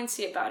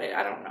sciencey about it.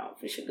 I don't know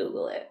if we should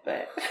Google it,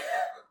 but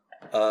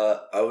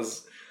I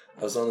was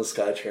on the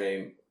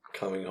SkyTrain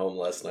coming home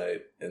last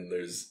night, and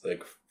there's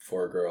like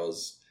 4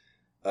 girls.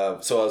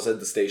 So I was at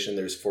the station.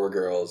 There's 4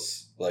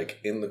 girls like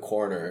in the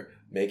corner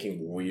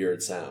making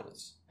weird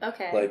sounds.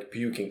 Okay. Like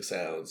puking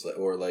sounds,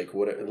 or like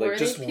what, like Were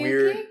just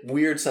they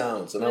weird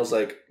sounds. And I was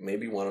like,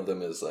 maybe one of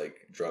them is like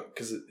drunk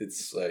because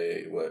it's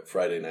like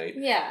Friday night.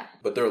 Yeah.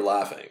 But they're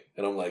laughing,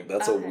 and I'm like,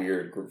 that's Okay. a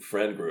weird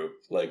friend group.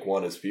 Like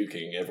one is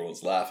puking,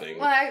 everyone's laughing.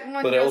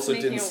 Well, but I also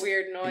making didn't a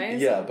weird noise.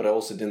 Yeah, but I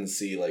also didn't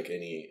see like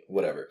any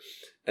whatever.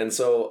 And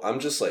so I'm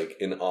just like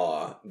in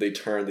awe. They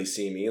turn, they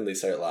see me, and they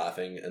start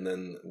laughing, and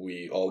then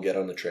we all get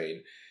on the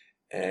train,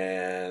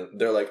 and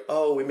they're like,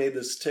 "Oh, we made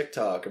this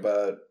TikTok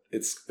about."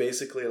 It's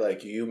basically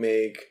like you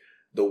make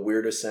the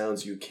weirdest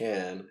sounds you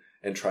can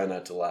and try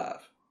not to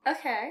laugh.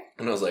 Okay.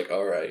 And I was like,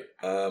 all right.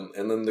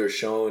 And then they're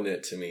showing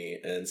it to me,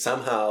 and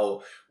somehow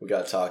we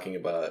got talking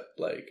about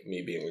like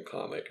me being a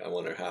comic. I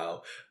wonder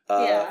how.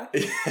 Yeah.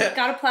 Yeah.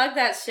 Gotta plug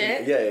that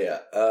shit.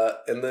 Yeah.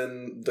 And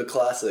then the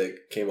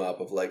classic came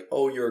up of like,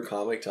 oh, you're a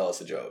comic, tell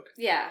us a joke.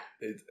 Yeah.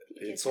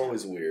 It's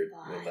always weird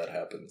when that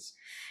happens.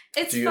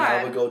 It's Do you fun.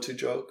 have a go-to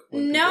joke?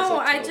 No,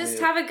 I just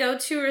have a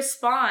go-to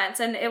response.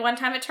 And one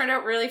time it turned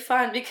out really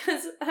fun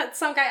because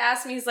some guy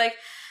asked me,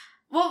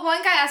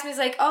 one guy asked me, he's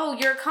like, oh,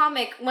 you're a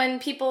comic. When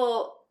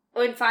people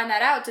would find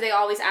that out, do they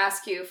always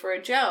ask you for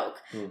a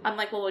joke? I'm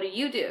like, well, what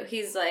do?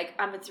 He's like,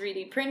 I'm a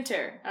 3D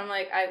printer. I'm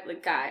like, I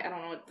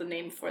don't know what the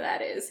name for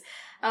that is.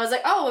 I was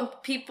like, oh, when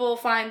people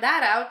find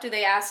that out, do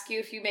they ask you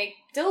if you make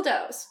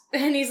dildos?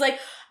 And he's like,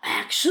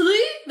 actually,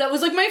 that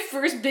was like my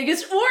first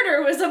biggest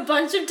order was a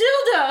bunch of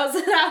dildos.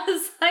 And I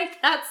was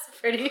like, that's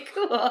pretty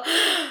cool.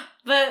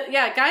 But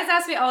yeah, guys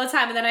ask me all the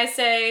time. And then I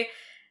say,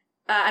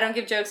 I don't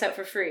give jokes out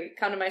for free.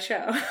 Come to my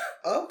show.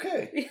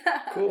 Okay.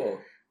 Yeah. Cool.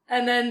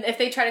 And then if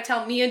they try to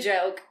tell me a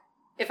joke,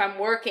 if I'm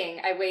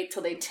working, I wait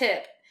till they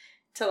tip.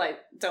 Till I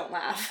don't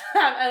laugh.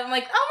 And I'm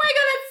like, oh my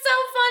god, that's so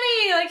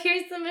funny! Like,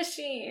 here's the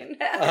machine.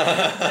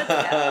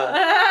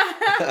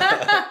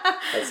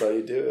 That's how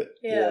you do it.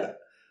 Yeah.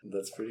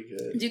 That's pretty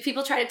good. Do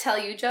people try to tell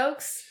you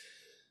jokes?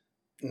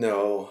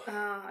 No.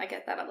 Oh, I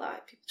get that a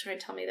lot. People try to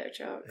tell me their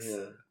jokes.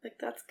 Yeah. Like,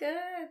 that's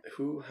good.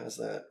 Who has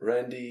that?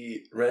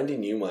 Randy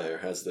Newmeyer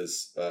has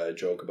this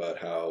joke about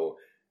how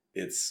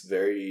it's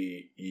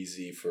very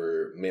easy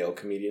for male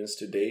comedians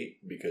to date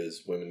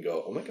because women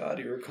go, "Oh my god,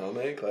 you're a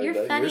comic! Like,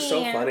 You're funny. You're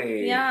so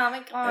funny!" Yeah, oh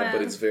my god.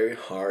 But it's very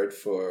hard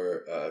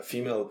for a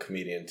female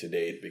comedian to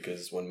date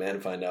because when men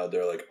find out,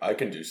 they're like, "I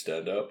can do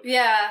stand up."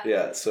 Yeah.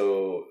 Yeah.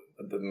 So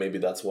maybe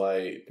that's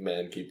why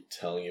men keep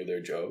telling you their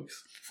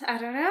jokes. I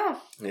don't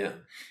know. Yeah.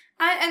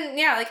 I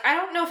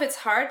don't know if it's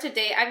hard to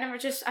date. I've never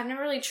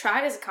really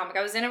tried as a comic.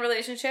 I was in a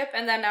relationship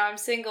and then now I'm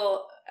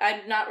single.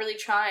 I'm not really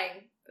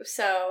trying.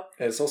 So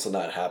and it's also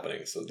not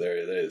happening, so there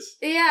it is.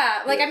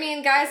 Yeah, I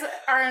mean, guys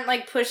aren't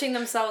like pushing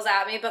themselves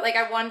at me, but like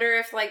I wonder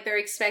if like they're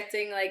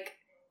expecting like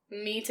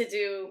me to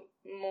do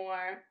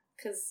more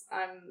because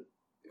I'm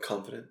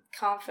confident.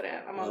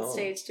 I'm on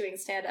stage doing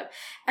stand up.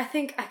 I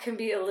think I can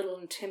be a little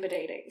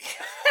intimidating.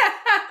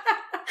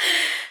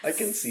 I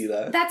can see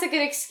that. That's a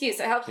good excuse.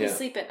 It helps me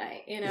sleep at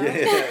night, you know?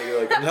 Yeah, you're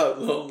like, I'm not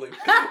lonely.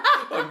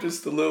 I'm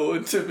just a little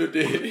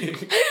intimidating.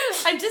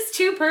 I'm just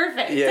too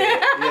perfect.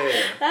 Yeah.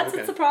 That's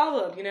what's the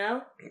problem, you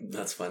know?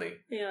 That's funny.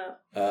 Yeah.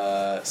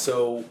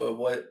 So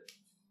what...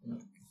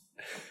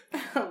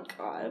 Oh,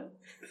 God.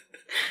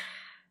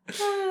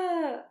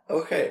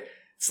 Okay.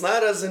 It's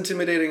not as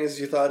intimidating as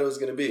you thought it was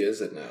going to be,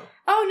 is it now?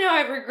 Oh, no,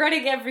 I'm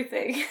regretting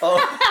everything. Oh.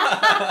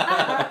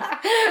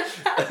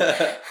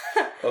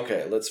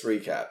 Okay, let's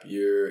recap.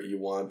 You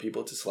want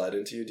people to slide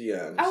into your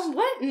DMs. Oh,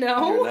 what?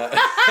 No. You're not... No,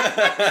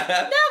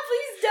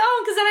 please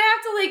don't, because then I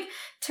have to, like,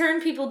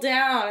 turn people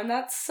down, and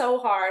that's so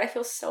hard. I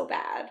feel so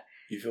bad.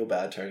 You feel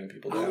bad turning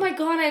people down? Oh my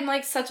god, I'm,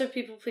 like, such a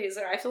people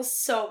pleaser. I feel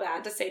so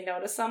bad to say no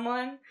to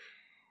someone.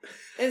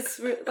 It's,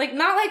 like,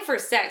 not, like, for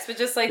sex, but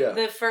just, like,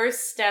 the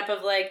first step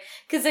of, like...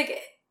 Because, like,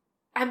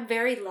 I'm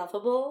very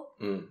lovable.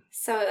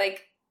 So,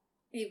 like...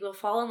 You will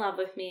fall in love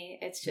with me.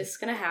 It's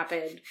just gonna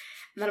happen. And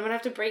then I'm gonna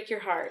have to break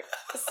your heart.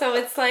 So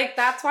it's like,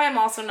 that's why I'm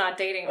also not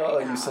dating right now. Oh,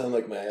 you sound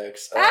like my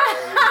ex.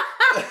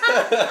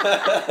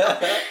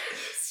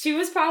 She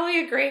was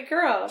probably a great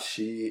girl.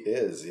 She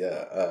is,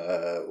 yeah.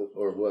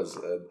 Or was.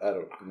 I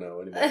don't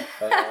know anymore.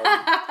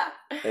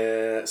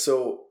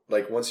 So,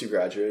 like, once you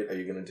graduate, are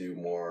you gonna do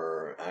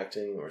more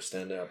acting or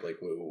stand-up? Like,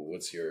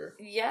 what's your...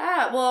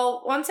 Yeah,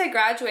 well, once I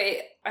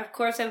graduate, of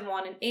course I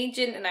want an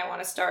agent and I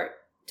want to start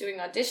doing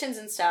auditions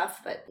and stuff,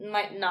 but it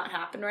might not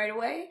happen right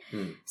away.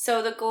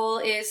 So the goal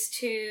is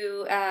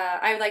to,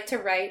 I like to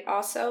write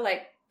also,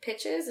 like,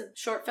 pitches and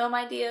short film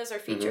ideas or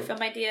feature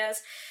film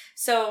ideas.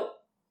 So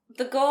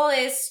the goal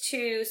is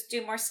to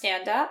do more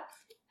stand-up,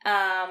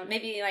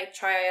 maybe, like,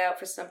 try out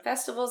for some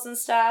festivals and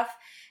stuff,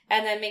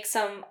 and then make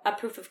a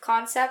proof of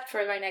concept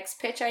for my next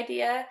pitch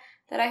idea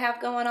that I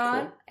have going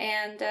on,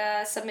 and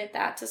submit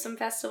that to some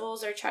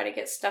festivals or try to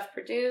get stuff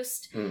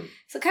produced.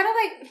 So kind of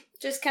like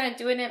just kind of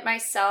doing it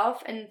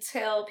myself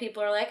until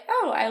people are like,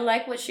 oh, I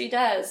like what she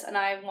does, and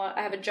I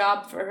have a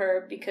job for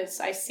her because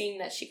I've seen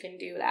that she can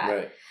do that.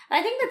 Right. And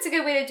I think that's a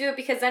good way to do it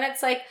because then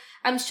it's like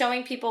I'm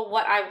showing people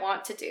what I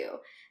want to do.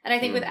 And I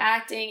think with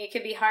acting, it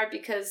can be hard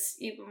because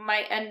you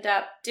might end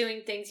up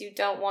doing things you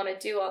don't want to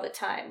do all the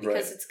time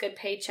because it's good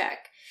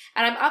paycheck.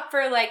 And I'm up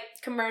for like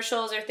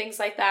commercials or things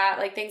like that,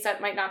 like things that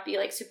might not be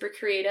like super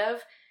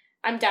creative.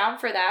 I'm down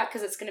for that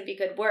because it's going to be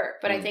good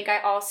work. But I think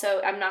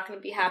I'm not going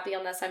to be happy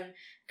unless I'm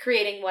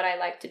creating what I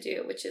like to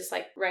do, which is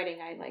like writing.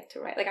 I like to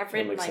write. Like I've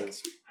written like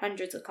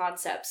hundreds of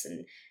concepts,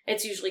 and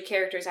it's usually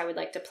characters I would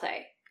like to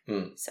play.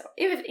 So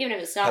even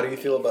if it's not. How do you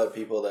feel about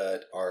people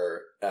that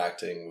are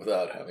acting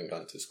without having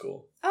gone to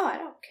school? Oh, I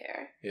don't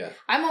care. Yeah.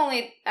 I'm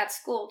only at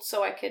school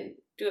so I can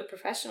do it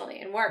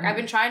professionally and work. I've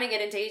been trying to get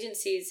into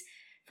agencies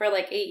for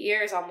like 8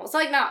 years almost.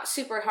 Like not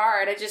super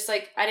hard. I just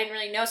like, I didn't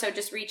really know. So I'd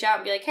just reach out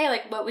and be like, hey,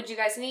 like what would you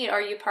guys need?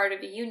 Are you part of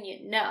a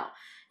union? No.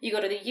 You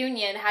go to the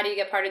union. How do you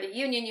get part of the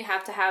union? You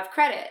have to have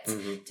credits.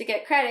 To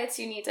get credits,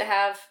 you need to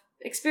have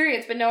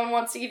experience, but no one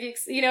wants to give you,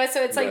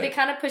 so it's like they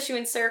kind of push you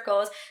in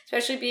circles,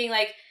 especially being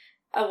like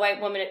a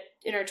white woman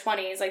in her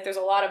 20s. Like there's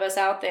a lot of us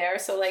out there.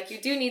 So like you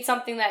do need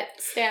something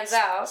that stands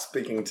out.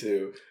 Speaking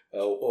to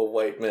a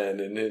white man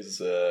in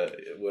his,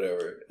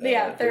 whatever.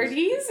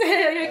 30s?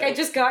 Like I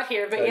just got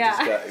here, but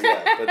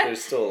but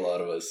there's still a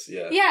lot of us,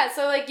 Yeah,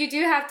 so like you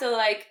do have to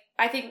like,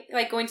 I think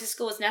like going to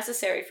school was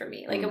necessary for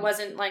me. Like it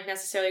wasn't like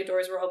necessarily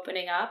doors were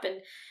opening up.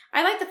 And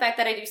I like the fact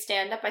that I do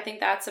stand up. I think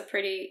that's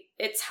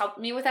it's helped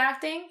me with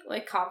acting,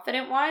 like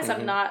confident wise.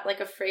 I'm not like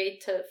afraid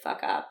to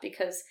fuck up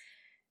because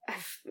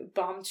I've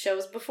bombed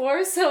shows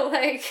before. So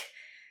like,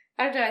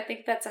 I don't know. I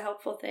think that's a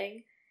helpful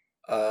thing.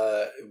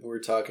 We were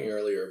talking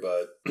earlier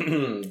about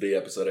the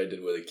episode I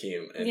did with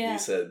Akeem, and he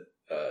said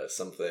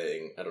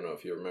something, I don't know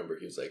if you remember,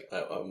 he was like,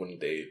 I wouldn't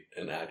date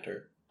an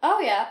actor. Oh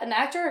yeah, an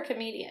actor or a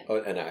comedian?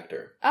 Oh, an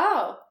actor.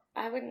 Oh,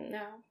 I wouldn't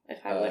know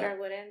if I would or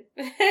wouldn't.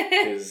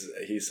 Because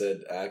he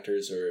said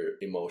actors are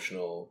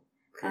emotional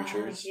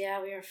creatures.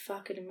 Yeah, we are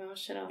fucking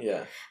emotional.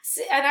 Yeah.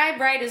 And I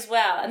write as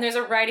well, and there's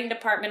a writing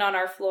department on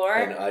our floor.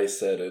 And I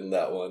said in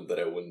that one that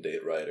I wouldn't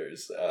date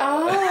writers. You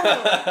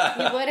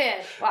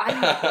wouldn't? Well, I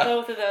need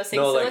both of those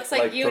things. No, so it looks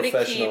like you and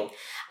Akeem.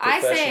 I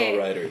say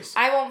writers.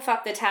 I won't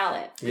fuck the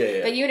talent.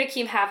 Yeah. But you and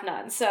Akeem have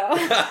none, so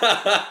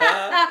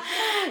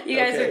you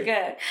guys are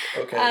good.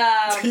 Okay.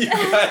 You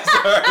guys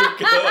are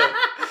good.